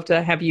 So we'd love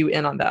to have you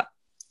in on that.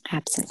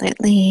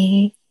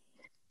 Absolutely.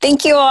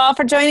 Thank you all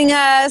for joining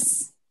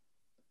us.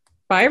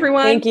 Bye,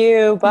 everyone. Thank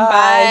you.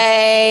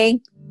 Bye.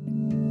 Bye.